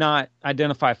boy could not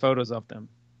identify photos of them.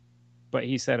 But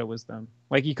he said it was them.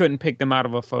 Like, he couldn't pick them out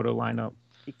of a photo lineup.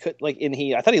 He could, like,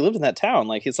 I thought he lived in that town.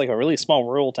 Like, it's like a really small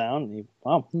rural town.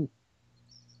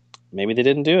 Maybe they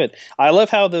didn't do it. I love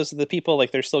how the people,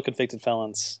 like, they're still convicted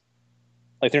felons.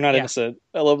 Like, they're not innocent.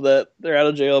 I love that. They're out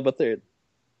of jail, but they're...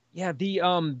 Yeah,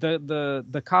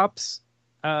 the cops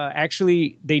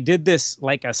actually, they did this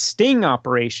like a sting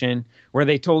operation where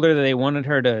they told her that they wanted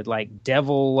her to like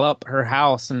devil up her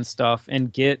house and stuff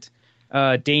and get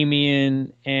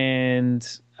Damien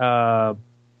and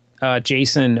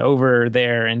Jason over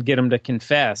there and get them to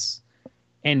confess.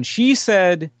 And she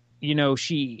said,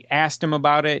 she asked him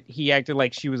about it. He acted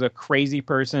like she was a crazy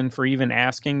person for even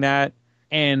asking that.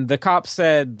 And the cop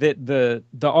said that the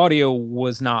audio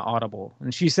was not audible.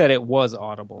 And she said it was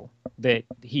audible, that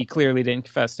he clearly didn't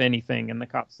confess to anything. And the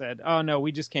cop said, oh, no,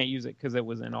 we just can't use it because it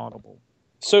was inaudible.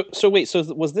 So wait, so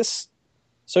was this...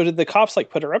 So did the cops like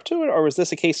put her up to it, or was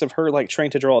this a case of her like trying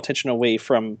to draw attention away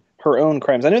from her own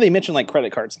crimes? I know they mentioned like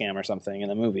credit card scam or something in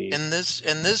the movie. In this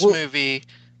movie,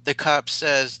 the cop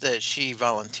says that she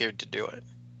volunteered to do it.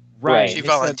 Right. She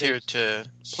volunteered to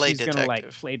play detective. She's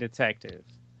gonna play detective.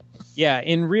 Yeah,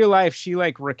 in real life, she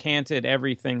like recanted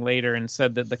everything later and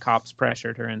said that the cops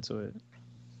pressured her into it.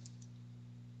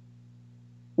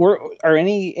 Are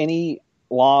any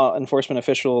law enforcement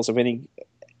officials of any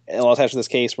law attached to this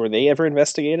case, were they ever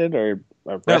investigated or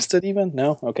arrested even?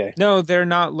 No? Okay. No, they're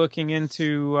not looking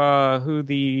into who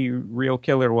the real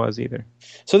killer was either.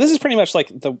 So this is pretty much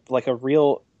like a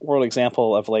real world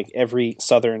example of like every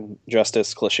Southern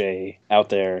justice cliche out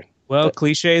there. Well,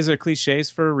 cliches are cliches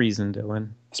for a reason, Dylan.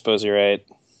 I suppose you're right.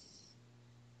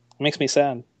 It makes me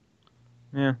sad.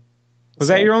 Yeah. Was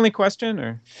that your only question,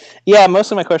 or? Yeah,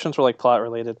 most of my questions were like plot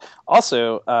related.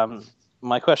 Also,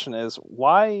 my question is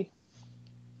why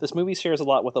this movie shares a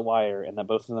lot with The Wire, and that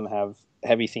both of them have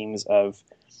heavy themes of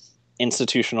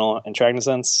institutional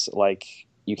antagonisms. Like,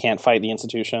 you can't fight the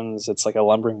institutions. It's like a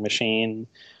lumbering machine.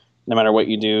 No matter what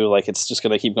you do, like, it's just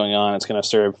going to keep going on. It's going to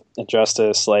serve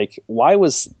injustice. Like, why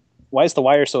is The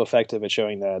Wire so effective at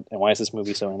showing that, and why is this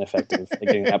movie so ineffective at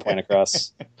getting that point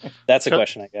across? That's a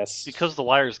question, I guess. Because The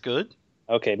Wire is good?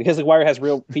 Okay, because The Wire has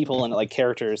real people and like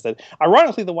characters that,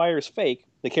 ironically, The Wire is fake.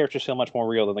 The characters feel much more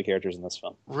real than the characters in this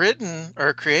film. Written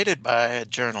or created by a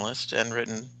journalist and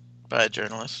written by a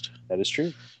journalist. That is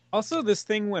true. Also, this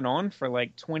thing went on for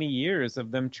like 20 years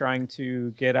of them trying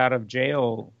to get out of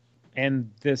jail, and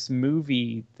this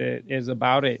movie that is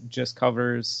about it just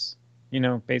covers,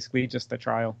 basically just the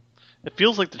trial. It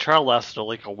feels like the trial lasted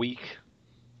like a week.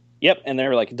 Yep, and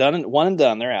they're like one and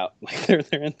done. They're out. Like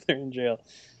they're in jail.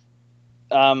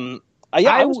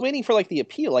 I was waiting for like the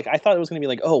appeal. Like I thought it was going to be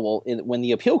like, oh well, when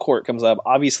the appeal court comes up,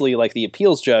 obviously like the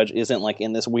appeals judge isn't like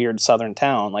in this weird southern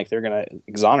town. Like they're going to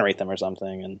exonerate them or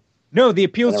something. And no, the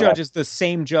appeals judge is the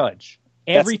same judge.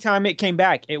 Every time it came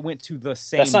back, it went to the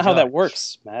same. That's not judge. How that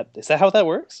works, Matt. Is that how that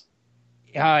works?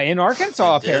 In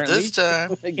Arkansas, apparently. This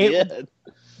time,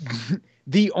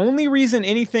 the only reason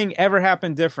anything ever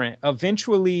happened different,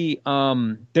 eventually,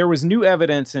 there was new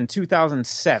evidence in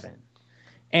 2007.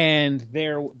 And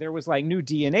there was like new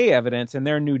DNA evidence, and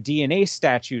there are new DNA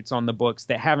statutes on the books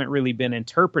that haven't really been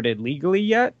interpreted legally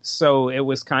yet. So it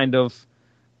was kind of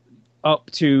up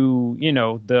to,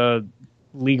 the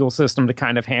legal system to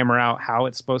kind of hammer out how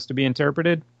it's supposed to be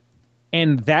interpreted.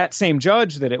 And that same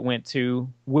judge that it went to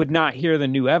would not hear the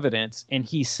new evidence. And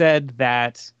he said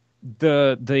that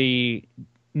the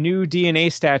new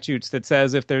DNA statutes that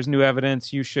says if there's new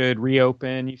evidence, you should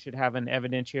reopen, you should have an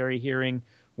evidentiary hearing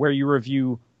where you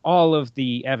review all of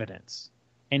the evidence.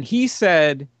 And he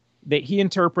said that he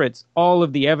interprets all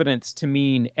of the evidence to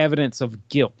mean evidence of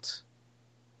guilt,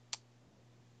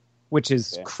 which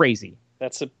is crazy.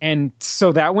 And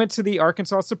so that went to the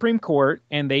Arkansas Supreme Court,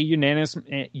 and they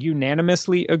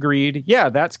unanimously agreed, yeah,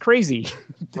 that's crazy.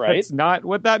 Right? That's not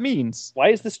what that means. Why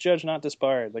is this judge not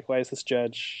disbarred? Like, why is this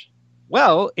judge...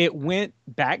 Well, it went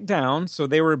back down, so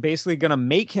they were basically going to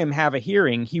make him have a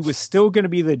hearing. He was still going to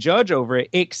be the judge over it,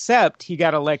 except he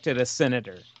got elected a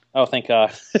senator. Oh, thank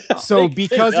God. So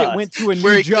because it went to a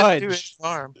new judge,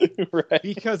 right.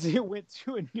 because it went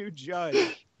to a new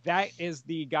judge, that is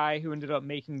the guy who ended up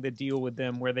making the deal with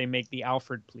them where they make the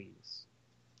Alford pleas.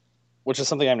 Which is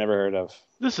something I've never heard of.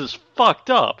 This is fucked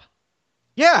up.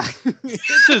 Yeah.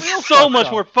 This is so much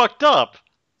more fucked up.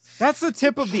 That's the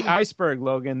tip of the iceberg,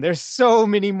 Logan. There's so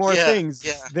many more things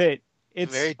that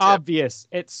it's obvious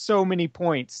at so many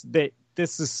points that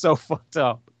this is so fucked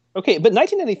up. Okay, but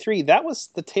 1993, that was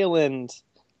the tail end.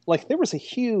 Like, there was a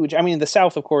huge... I mean, the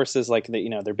South, of course, is like,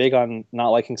 they're big on not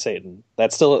liking Satan.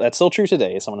 That's still true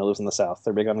today, as someone who lives in the South.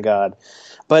 They're big on God.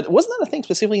 But wasn't that a thing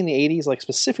specifically in the 80s, like,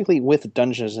 specifically with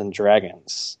Dungeons and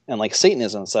Dragons and, like,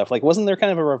 Satanism and stuff? Like, wasn't there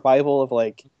kind of a revival of,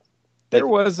 like... There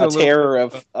was a terror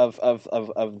of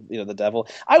the devil.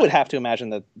 I would have to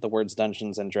imagine that the words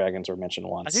Dungeons and Dragons were mentioned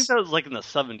once. I think that was like in the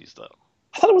 70s, though.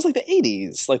 I thought it was like the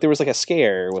 80s. Like there was like a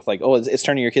scare with like, oh, it's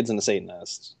turning your kids into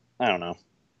Satanists. I don't know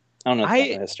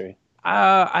the history.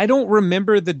 I don't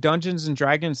remember the Dungeons and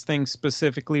Dragons thing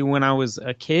specifically when I was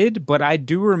a kid, but I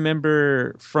do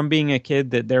remember from being a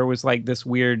kid that there was like this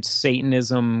weird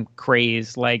Satanism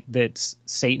craze, like that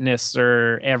Satanists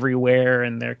are everywhere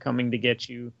and they're coming to get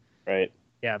you. Right.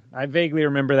 Yeah, I vaguely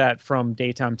remember that from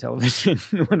daytime television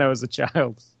when I was a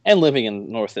child. And living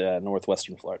in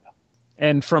northwestern Florida.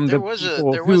 And from the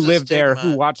people who lived there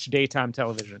who watched daytime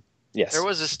television. Yes. There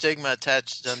was a stigma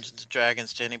attached to Dungeons and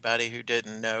Dragons to anybody who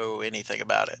didn't know anything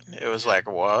about it. It was like,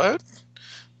 what?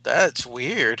 That's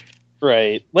weird.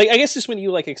 Right. Like, I guess just when you,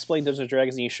 like, explain Dungeons &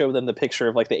 Dragons and you show them the picture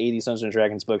of, like, the 80s Dungeons &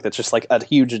 Dragons book that's just, like, a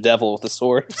huge devil with a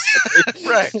sword.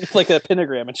 Right. Like a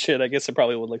pentagram and shit, I guess it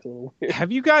probably would look a little weird.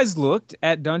 Have you guys looked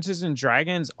at Dungeons &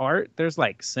 Dragons art? There's,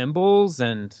 like, symbols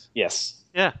and... Yes.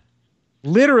 Yeah.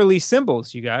 Literally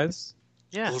symbols, you guys.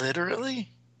 Yeah.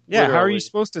 Literally? Yeah, how are you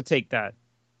supposed to take that?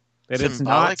 That it's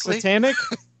not satanic?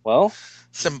 Well...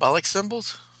 Symbolic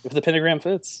symbols? If the pentagram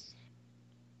fits.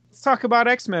 Let's talk about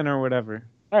X-Men or whatever.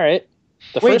 All right.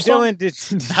 Wait, Dylan, did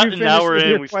you finish with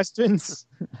your questions?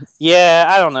 Yeah,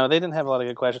 I don't know. They didn't have a lot of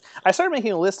good questions. I started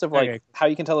making a list of like how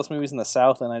you can tell this movie's in the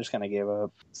South, and I just kind of gave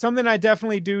up. Something I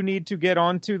definitely do need to get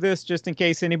onto this, just in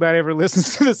case anybody ever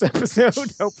listens to this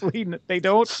episode. Hopefully they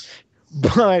don't.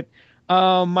 But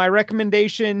my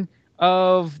recommendation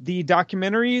of the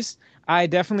documentaries, I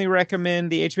definitely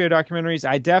recommend the HBO documentaries.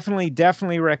 I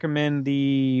definitely recommend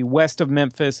the West of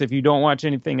Memphis. If you don't watch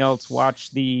anything else, watch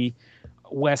the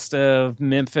West of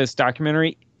Memphis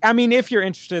documentary. I mean, if you're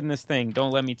interested in this thing,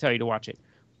 don't let me tell you to watch it.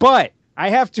 But I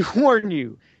have to warn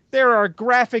you, there are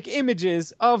graphic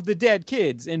images of the dead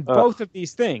kids in both of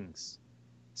these things.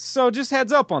 So just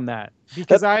heads up on that,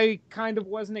 because I kind of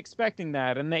wasn't expecting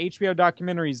that. And the HBO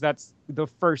documentaries, that's the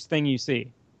first thing you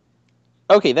see.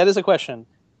 Okay, that is a question.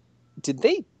 Did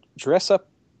they dress up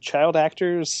child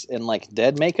actors in like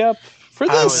dead makeup for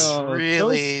this? I was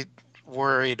really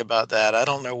worried about that. I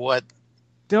don't know what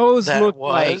those that look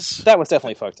was. like. That was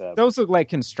definitely fucked up. Those look like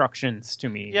constructions to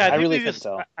me. Yeah, I really couldn't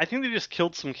tell. I think they just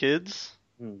killed some kids.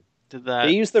 Did that?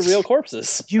 They used the real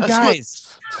corpses. You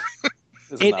guys,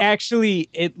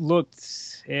 it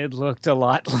looked a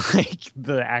lot like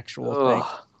the actual thing.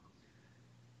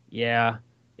 Yeah.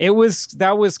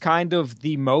 That was kind of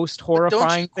the most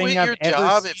horrifying thing I've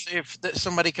ever seen. If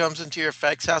somebody comes into your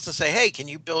effects house and say, hey, can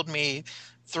you build me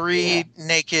 3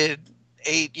 naked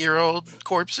 8-year-old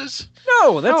corpses?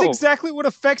 No, that's exactly what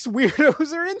effects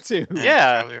weirdos are into.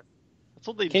 Yeah. That's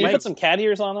what they Can you put some cat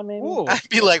ears on them, maybe? I'd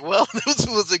be like, well, this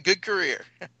was a good career.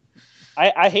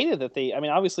 I hated that they. I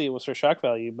mean, obviously it was for shock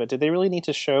value, but did they really need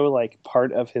to show like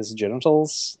part of his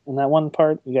genitals in that one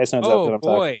part? You guys know exactly what I'm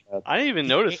talking about. I didn't even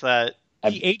notice that.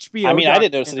 The HBO. I mean, I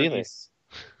didn't notice it either.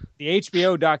 The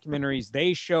HBO documentaries,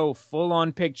 they show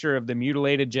full-on picture of the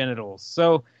mutilated genitals.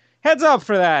 So heads up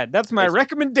for that. That's my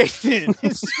recommendation.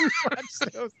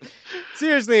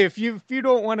 Seriously, if you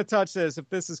don't want to touch this, if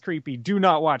this is creepy, do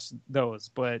not watch those.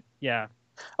 But yeah.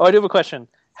 Oh, I do have a question.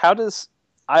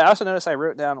 I also noticed I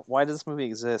wrote down, why does this movie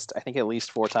exist? I think at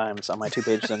least 4 times on my 2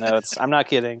 pages of notes. I'm not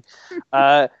kidding.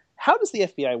 How does the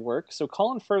FBI work? So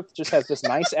Colin Firth just has this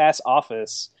nice ass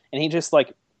office, and he just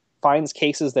like finds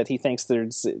cases that he thinks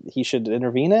he should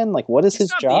intervene in. Like, what is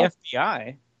his job? The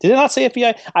FBI. Did it not say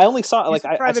FBI? I only saw He's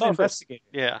a private investigator.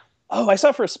 Yeah. Oh, I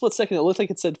saw for a split second. It looked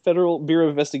like it said Federal Bureau of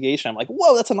Investigation. I'm like,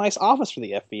 whoa, that's a nice office for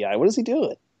the FBI. What is he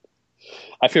doing?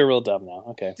 I feel real dumb now.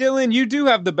 Okay. Dylan, you do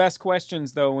have the best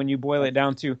questions, though, when you boil it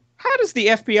down to, how does the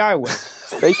FBI work?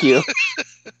 Thank you.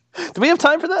 Do we have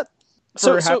time for that?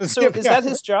 So is that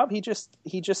his job? He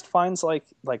just finds like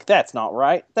that's not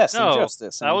right. That's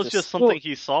injustice. That was just something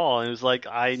he saw, and he was like,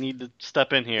 I need to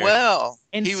step in here. Well,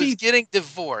 and he was getting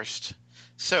divorced,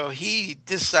 so he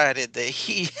decided that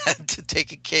he had to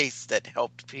take a case that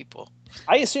helped people.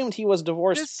 I assumed he was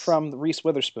divorced from Reese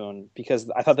Witherspoon because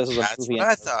I thought this was a movie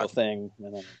thing.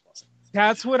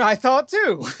 That's what I thought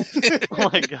too. Oh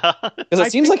my god! Because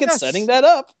it seems like it's setting that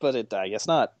up, but I guess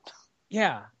not.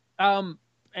 Yeah.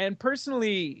 And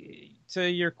personally, to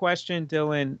your question,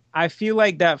 Dylan, I feel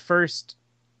like that first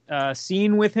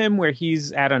scene with him where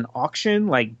he's at an auction,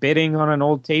 like bidding on an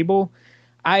old table,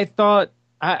 I thought,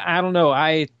 I don't know,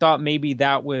 I thought maybe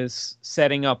that was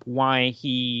setting up why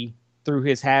he threw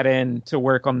his hat in to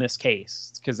work on this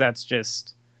case. Because that's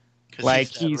just like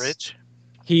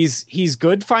he's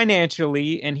good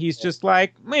financially, and he's just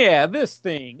like, yeah, this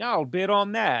thing, I'll bid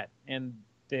on that. And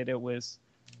that it was...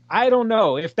 I don't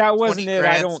know if that wasn't it.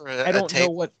 I don't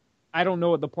know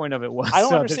what the point of it was. I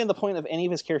don't understand the point of any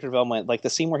of his character development. Like the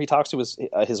scene where he talks to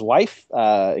his wife.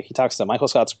 He talks to Michael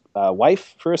Scott's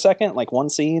wife for a second. Like one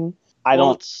scene. I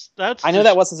know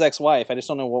that was his ex-wife. I just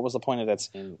don't know what was the point of that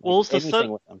scene. Well,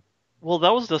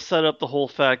 that was to set up the whole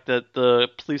fact that the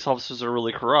police officers are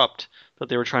really corrupt. That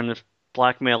they were trying to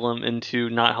blackmail him into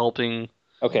not helping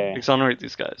exonerate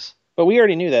these guys. But we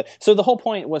already knew that. So the whole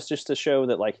point was just to show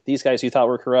that, like, these guys you thought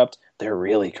were corrupt, they're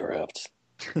really corrupt.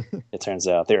 It turns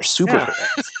out they're super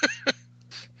corrupt.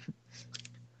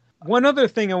 One other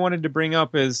thing I wanted to bring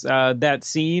up is that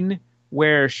scene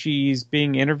where she's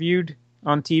being interviewed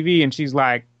on TV, and she's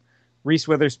like, Reese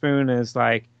Witherspoon is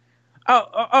like,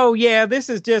 oh yeah, this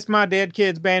is just my dead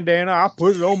kid's bandana. I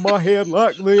put it on my head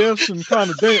like this and kind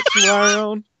of dance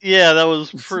around. Yeah, that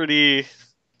was pretty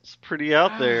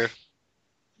out there.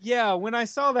 Yeah, when I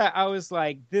saw that, I was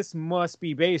like, this must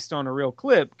be based on a real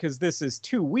clip because this is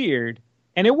too weird.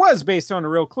 And it was based on a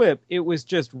real clip. It was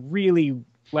just really,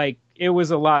 like, it was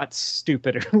a lot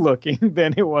stupider looking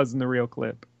than it was in the real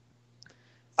clip.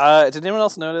 Did anyone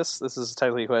else notice, this is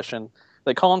technically a question,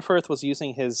 that Colin Firth was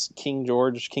using his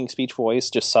King Speech voice,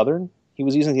 just Southern? He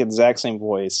was using the exact same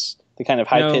voice, the kind of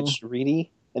high-pitched, reedy,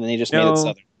 and then he just made it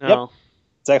Southern. No. Yep,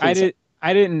 exactly.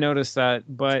 I didn't notice that,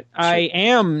 but I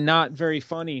am not very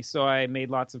funny, so I made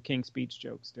lots of King's Speech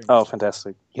jokes.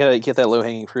 Fantastic. You gotta get that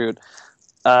low-hanging fruit.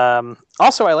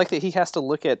 Also, I like that he has to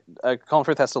look at, Colin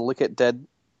Firth has to look at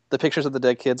the pictures of the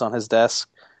dead kids on his desk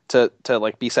to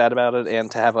like be sad about it and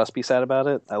to have us be sad about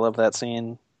it. I love that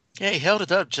scene. Yeah, he held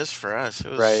it up just for us. It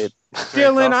was right.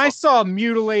 Dylan, thoughtful. I saw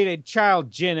mutilated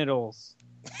child genitals.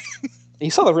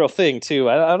 You saw the real thing, too.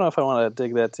 I don't know if I want to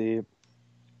dig that deep.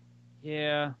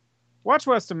 Yeah. Watch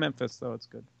West Memphis, though. It's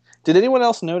good. Did anyone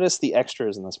else notice the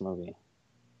extras in this movie?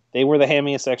 They were the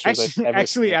hammiest extras I've ever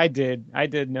seen. I did. I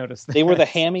did notice that. They were the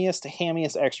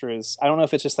hammiest extras. I don't know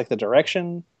if it's just like the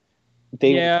direction.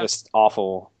 They were just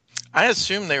awful. I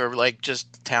assume they were like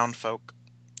just town folk.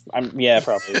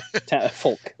 Probably.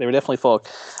 Folk. They were definitely folk.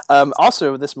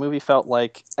 Also, this movie felt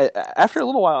like, after a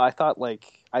little while, I thought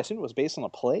I assumed it was based on a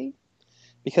play.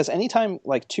 Because anytime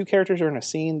like 2 characters are in a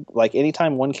scene, like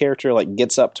anytime one character like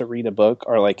gets up to read a book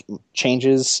or like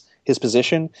changes his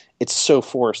position, it's so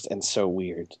forced and so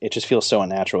weird. It just feels so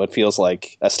unnatural. It feels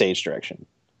like a stage direction.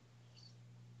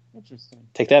 Interesting.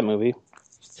 Take that movie.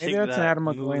 Maybe that's an Adam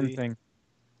McGowan thing.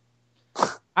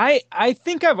 I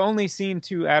think I've only seen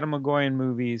 2 Adam McGowan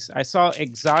movies. I saw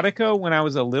Exotica when I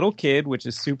was a little kid, which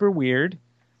is super weird.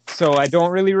 So I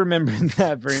don't really remember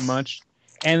that very much.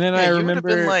 And then I remember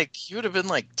you would have been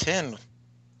like 10.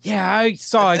 Yeah, I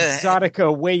saw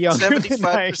Exotica way younger.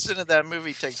 75% of that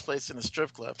movie takes place in a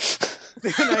strip club.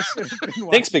 then I should have been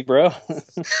watching. Thanks, big bro.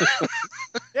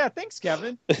 Yeah, thanks,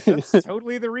 Kevin. That's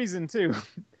totally the reason too.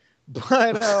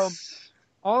 But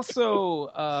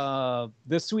also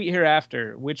The Sweet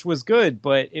Hereafter, which was good,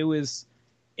 but it was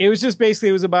just basically,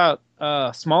 it was about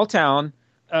a small town.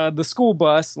 The school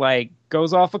bus like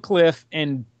goes off a cliff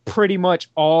and pretty much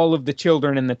all of the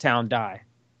children in the town die.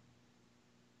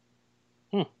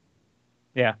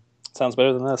 Yeah. Sounds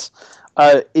better than this.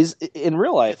 Is in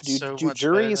real life, do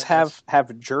juries have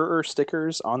juror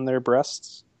stickers on their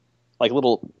breasts? Like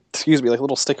little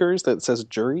stickers that says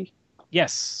jury?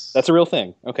 Yes. That's a real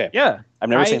thing. Okay. Yeah. I've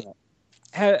never seen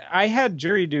that. I had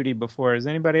jury duty before. Is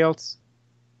anybody else?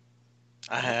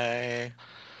 I've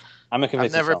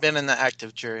convinced never been in the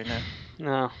active jury,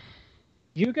 No.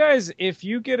 You guys, if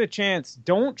you get a chance,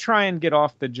 don't try and get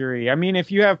off the jury. I mean,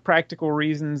 if you have practical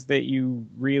reasons that you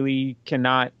really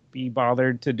cannot be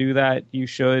bothered to do that, you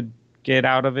should get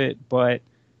out of it. But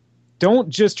don't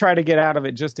just try to get out of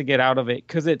it just to get out of it,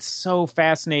 because it's so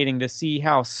fascinating to see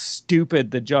how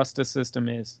stupid the justice system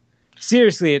is.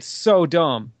 Seriously, it's so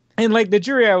dumb. And like the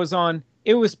jury I was on,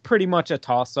 it was pretty much a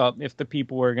toss-up if the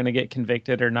people were going to get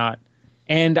convicted or not.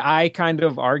 And I kind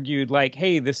of argued like,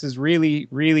 hey, this is really,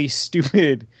 really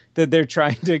stupid that they're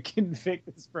trying to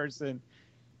convict this person.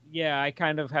 Yeah, I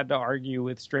kind of had to argue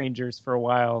with strangers for a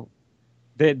while.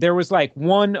 There was like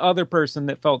one other person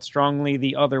that felt strongly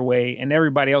the other way, and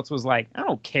everybody else was like, I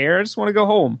don't care, I just want to go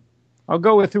home. I'll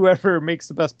go with whoever makes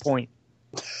the best point.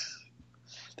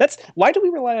 That's why do we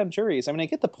rely on juries? I mean, I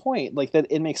get the point, like that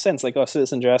it makes sense, like, oh,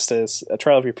 citizen justice, a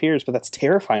trial of your peers, but that's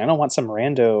terrifying. I don't want some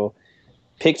rando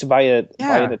picked by an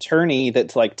attorney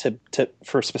that's like to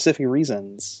for specific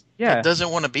reasons. Yeah, it doesn't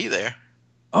want to be there.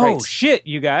 Oh right. Shit,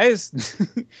 you guys.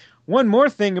 One more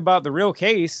thing about the real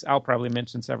case. I'll probably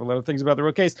mention several other things about the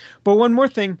real case, but one more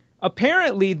thing.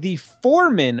 Apparently, the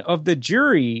foreman of the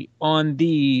jury on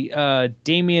the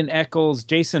Damien Eccles,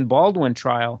 Jason Baldwin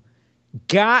trial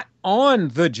got on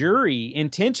the jury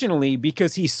intentionally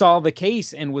because he saw the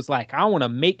case and was like, I want to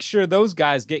make sure those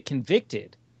guys get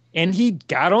convicted. And he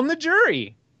got on the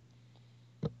jury.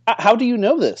 How do you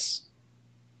know this?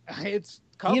 It's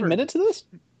covered. He admitted to this?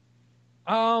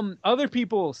 Other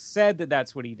people said that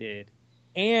that's what he did.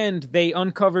 And they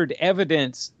uncovered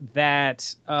evidence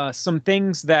that some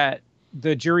things that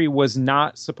the jury was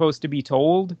not supposed to be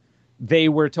told, they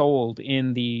were told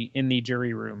in the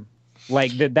jury room.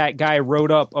 Like that guy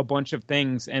wrote up a bunch of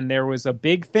things, and there was a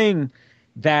big thing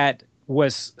that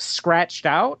was scratched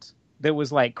out, that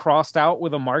was like crossed out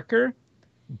with a marker.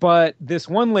 But this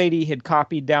one lady had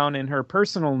copied down in her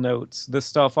personal notes the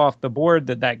stuff off the board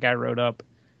that guy wrote up.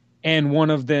 And one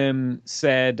of them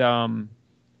said,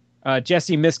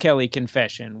 Jesse Miss Kelly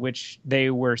confession, which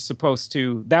they were supposed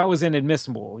to, that was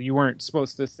inadmissible. You weren't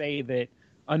supposed to say that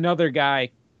another guy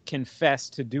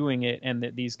confessed to doing it and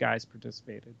that these guys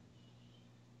participated.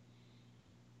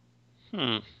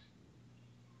 So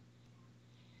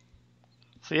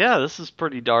yeah, this is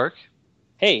pretty dark.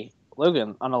 Hey,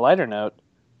 Logan, on a lighter note,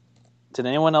 did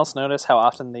anyone else notice how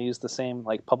often they use the same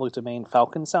like public domain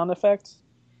Falcon sound effect?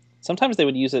 Sometimes they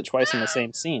would use it twice in the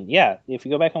same scene. Yeah, if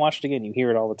you go back and watch it again, you hear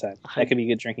it all the time. That could be a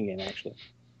good drinking game, actually.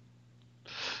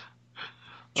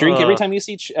 Drink every time you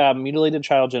see mutilated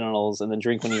child genitals, and then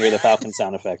drink when you hear the Falcon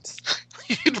sound effect.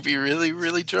 You'd be really,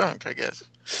 really drunk, I guess.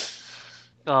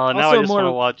 Now I just want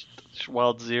to watch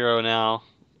Wild Zero now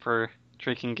for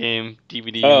drinking game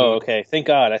DVD. Oh, okay. Thank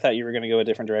God. I thought you were going to go a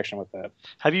different direction with that.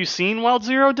 Have you seen Wild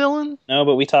Zero, Dylan? No,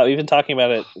 but we've been talking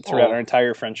about it throughout our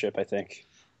entire friendship, I think.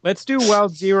 Let's do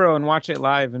Wild Zero and watch it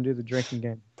live and do the drinking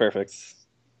game. Perfect.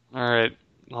 All right.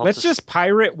 Let's just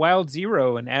pirate Wild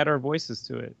Zero and add our voices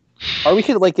to it. Or we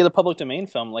could get a public domain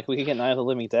film. Like we could get Night of the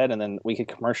Living Dead, and then we could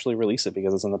commercially release it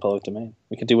because it's in the public domain.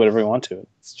 We could do whatever we want to it.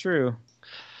 It's true.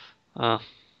 So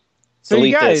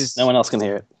you guys, this. No one else can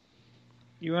hear it.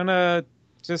 You want to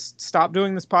just stop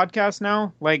doing this podcast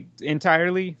now, like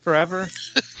entirely, forever?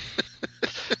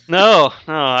 No.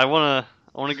 I want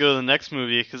to go to the next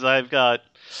movie because I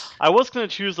was going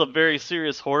to choose a very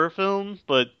serious horror film,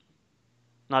 but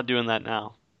not doing that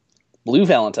now. Blue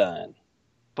Valentine.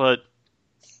 But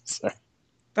sorry.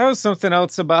 That was something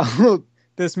else about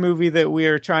this movie that we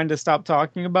are trying to stop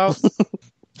talking about.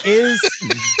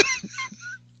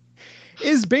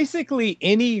 is basically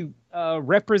any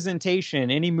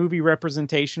representation, any movie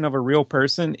representation of a real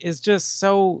person is just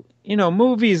so,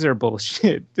 movies are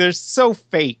bullshit. They're so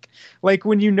fake. Like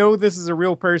when this is a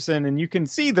real person and you can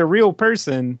see the real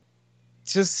person,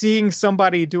 just seeing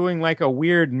somebody doing like a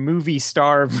weird movie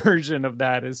star version of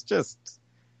that is just,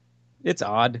 it's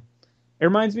odd. It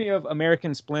reminds me of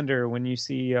American Splendor when you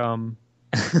see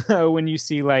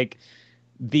like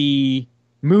the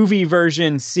movie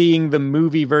version seeing the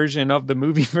movie version of the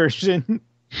movie version.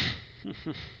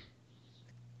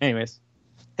 Anyways.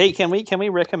 Hey, can we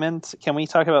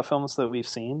talk about films that we've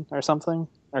seen or something?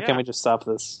 Or can we just stop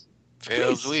this?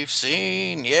 Films we've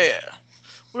seen, yeah.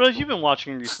 What have you been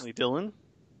watching recently, Dylan?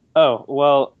 Oh,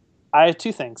 well, I have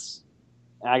two things.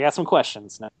 I got some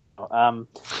questions now. I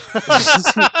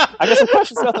got some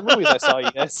questions about the movies I saw,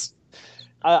 you guys.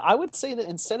 I would say that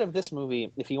instead of this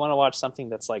movie, if you want to watch something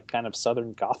that's like kind of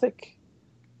Southern Gothic,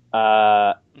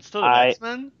 instead of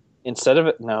X-Men? Instead of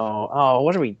it, no. Oh,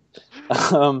 what are we?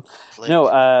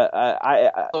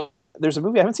 There's a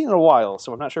movie I haven't seen in a while,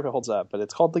 so I'm not sure if it holds up, but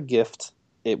it's called The Gift.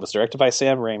 It was directed by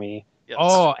Sam Raimi. Yes.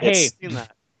 Oh, hey, seen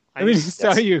that. Let me just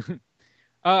tell you,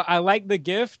 I like The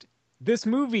Gift. This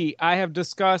movie I have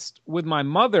discussed with my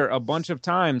mother a bunch of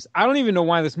times. I don't even know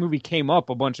why this movie came up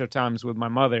a bunch of times with my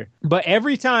mother. But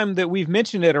every time that we've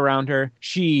mentioned it around her,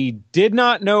 she did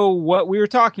not know what we were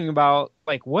talking about.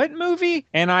 Like, what movie?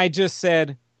 And I just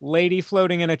said, Lady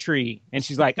Floating in a Tree. And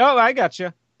she's like, oh, I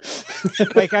gotcha.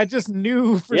 Like, I just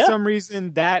knew for some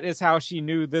reason that is how she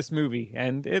knew this movie.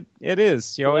 And it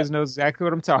is. She always knows exactly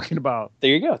what I'm talking about. There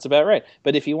you go. It's about right.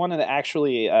 But if you wanted to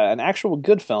actually an actual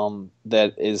good film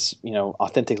that is,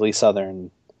 authentically Southern,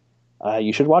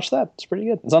 you should watch that. It's pretty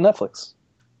good. It's on Netflix.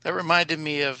 That reminded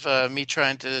me of me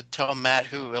trying to tell Matt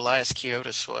who Elias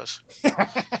Kiotis was.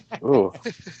 Ooh.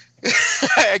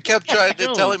 I kept trying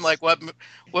to tell him like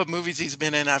what movies he's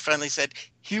been in. I finally said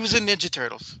he was in Ninja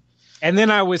Turtles. And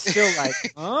then I was still like,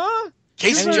 huh?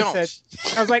 Casey Jones.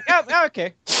 I was like, oh,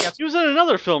 okay. Yep. He was in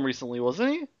another film recently,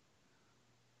 wasn't he?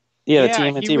 Yeah, the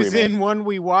TMNT he was remake. in one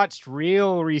we watched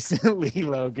real recently,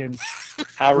 Logan.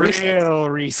 How recent? Real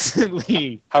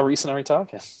recently. How recent are we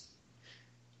talking?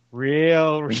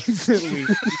 Real recently.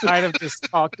 We might have just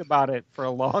talked about it for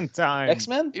a long time.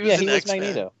 X-Men? He was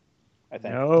Magneto, I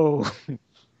think. No.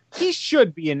 He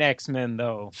should be an X-Men,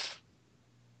 though.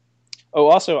 Oh,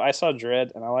 also, I saw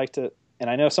Dredd, and I liked it. And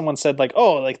I know someone said, like,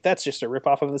 oh, like, that's just a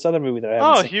ripoff of this other movie that I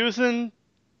haven't seen. He was in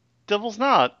Devil's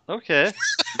Knot. Okay.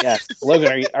 Yeah.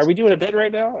 Logan, are we doing a bit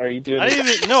right now? Or are you doing I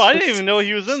didn't even know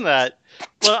he was in that.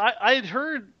 But I had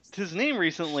heard his name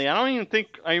recently. I don't even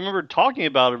think I remember talking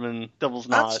about him in Devil's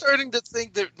Knot. I'm starting to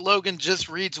think that Logan just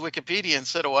reads Wikipedia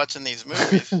instead of watching these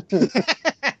movies.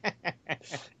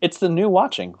 It's the new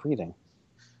reading.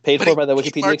 Paid for by the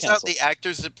Wikipedia He marks Council. out the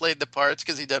actors that played the parts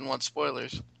because he doesn't want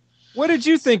spoilers. What did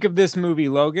you think of this movie,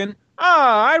 Logan?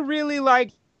 I really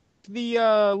liked the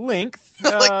length.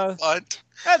 Like font.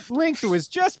 That length was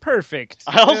just perfect.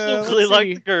 I also really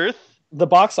liked the girth. The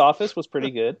box office was pretty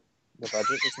good. The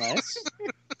budget was nice.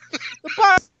 The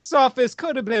box office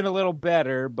could have been a little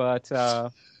better, but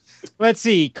let's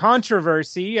see.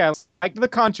 Controversy. I liked the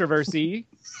controversy.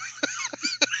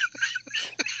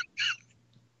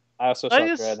 I also saw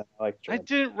Dredd, and I liked Dredd. I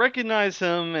didn't recognize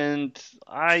him, and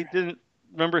I didn't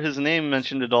remember his name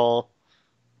mentioned at all.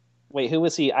 Wait, who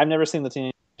was he? I've never seen the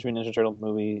Teenage Mutant Ninja Turtles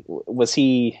movie. Was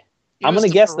he? I'm going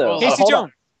to guess, though. Casey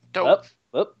Jones.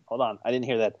 Hold on. I didn't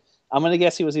hear that. I'm going to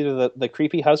guess he was either the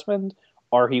creepy husband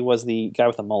or he was the guy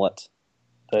with the mullet,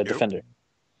 the defender.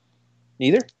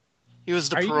 Neither? He was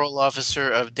the parole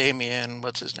officer of Damien.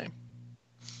 What's his name?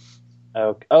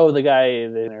 Oh, the guy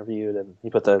they interviewed and he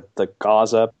put the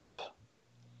gauze up.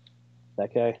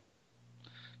 That guy?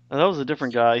 No, that was a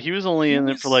different guy. He was only in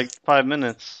it for like 5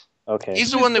 minutes. Okay.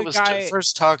 He's the one that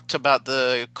first talked about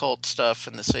the cult stuff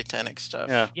and the satanic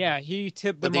stuff. Yeah, he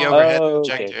tipped them with the off. overhead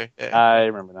projector. Okay. Yeah. I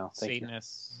remember now. Thank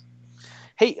Satanists.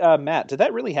 You. Hey, Matt, did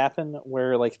that really happen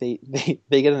where like they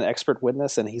get an expert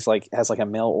witness and he's like has like a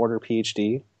mail order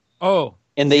PhD? Oh.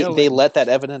 And they let that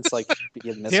evidence like be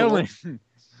admissible? Dylan.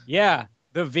 Yeah.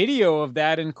 The video of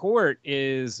that in court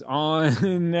is on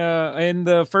in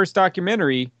the first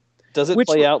documentary. Does it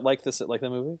play out like this, like the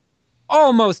movie?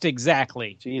 Almost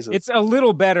exactly. Jesus. It's a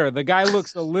little better. The guy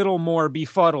looks a little more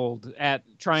befuddled at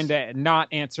trying to not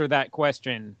answer that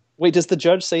question. Wait, does the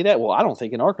judge say that? Well, I don't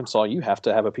think in Arkansas you have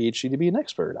to have a PhD to be an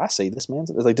expert. I say this man's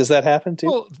like, does that happen too?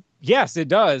 Well, yes, it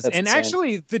does. That's and insane.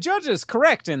 Actually, the judge is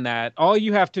correct in that. All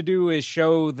you have to do is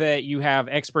show that you have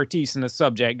expertise in the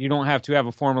subject. You don't have to have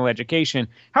a formal education.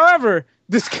 However,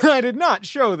 this guy did not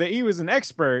show that he was an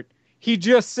expert. He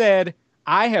just said,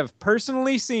 I have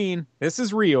personally seen, this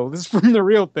is real, this is from the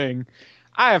real thing.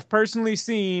 I have personally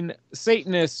seen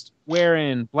Satanists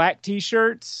wearing black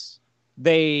t-shirts.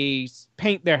 They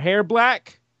paint their hair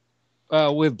black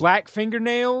with black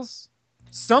fingernails.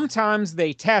 Sometimes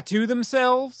they tattoo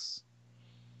themselves.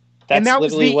 And that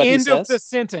was the end of the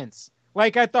sentence.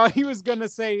 Like, I thought he was going to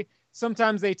say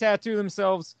sometimes they tattoo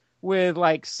themselves with,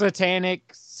 like, satanic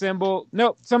symbol.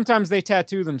 No, sometimes they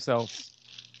tattoo themselves.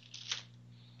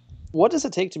 What does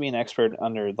it take to be an expert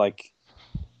under, like,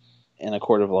 in a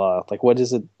court of law? Like, what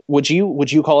is it? Would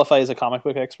you qualify as a comic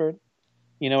book expert?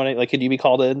 You know what I like? Could you be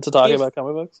called in to talk about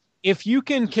comic books? If you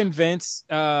can convince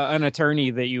an attorney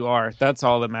that you are, that's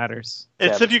all that matters.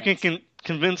 It's if you can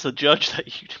convince a judge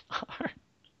that you are.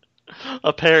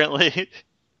 Apparently.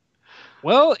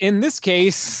 Well, in this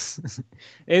case,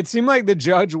 it seemed like the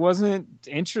judge wasn't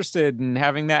interested in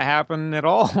having that happen at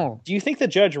all. Do you think the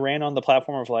judge ran on the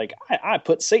platform of, like, I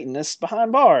put Satanists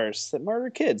behind bars that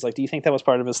murder kids? Like, do you think that was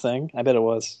part of his thing? I bet it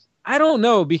was. I don't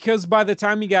know, because by the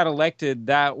time he got elected,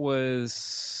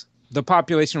 the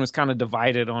population was kind of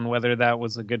divided on whether that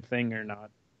was a good thing or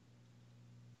not.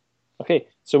 Okay,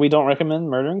 so we don't recommend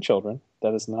murdering children.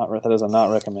 That is a not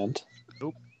recommend.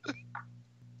 Nope.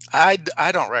 I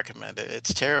don't recommend it.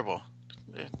 It's terrible.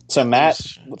 So Matt,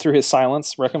 through his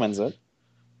silence, recommends it.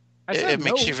 It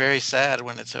makes you very sad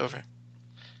when it's over.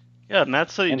 Yeah, Matt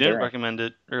said he didn't recommend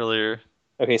it earlier.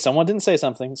 Okay, someone didn't say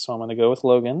something, so I'm going to go with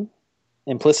Logan.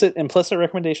 Implicit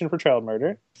recommendation for child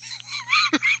murder.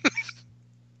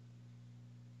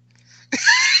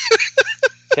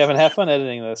 Kevin, have fun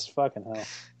editing this. Fucking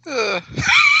hell.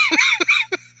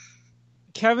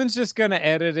 Kevin's just going to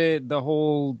edit it the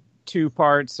whole 2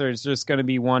 parts, or it's just going to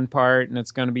be 1 part, and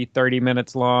it's going to be 30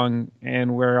 minutes long,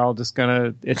 and we're all just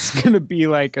it's going to be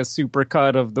like a super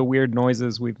cut of the weird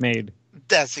noises we've made.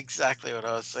 That's exactly what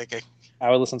I was thinking. I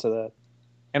would listen to that.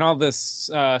 And all this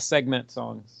segment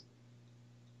songs.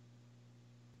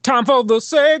 Time for the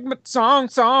segment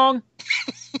song.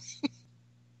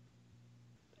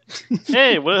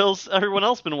 Hey, what else? Everyone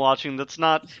else been watching that's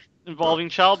not involving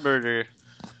child murder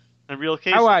and real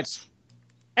cases? I watched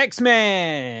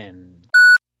X-Men.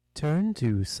 Turn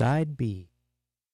to side B.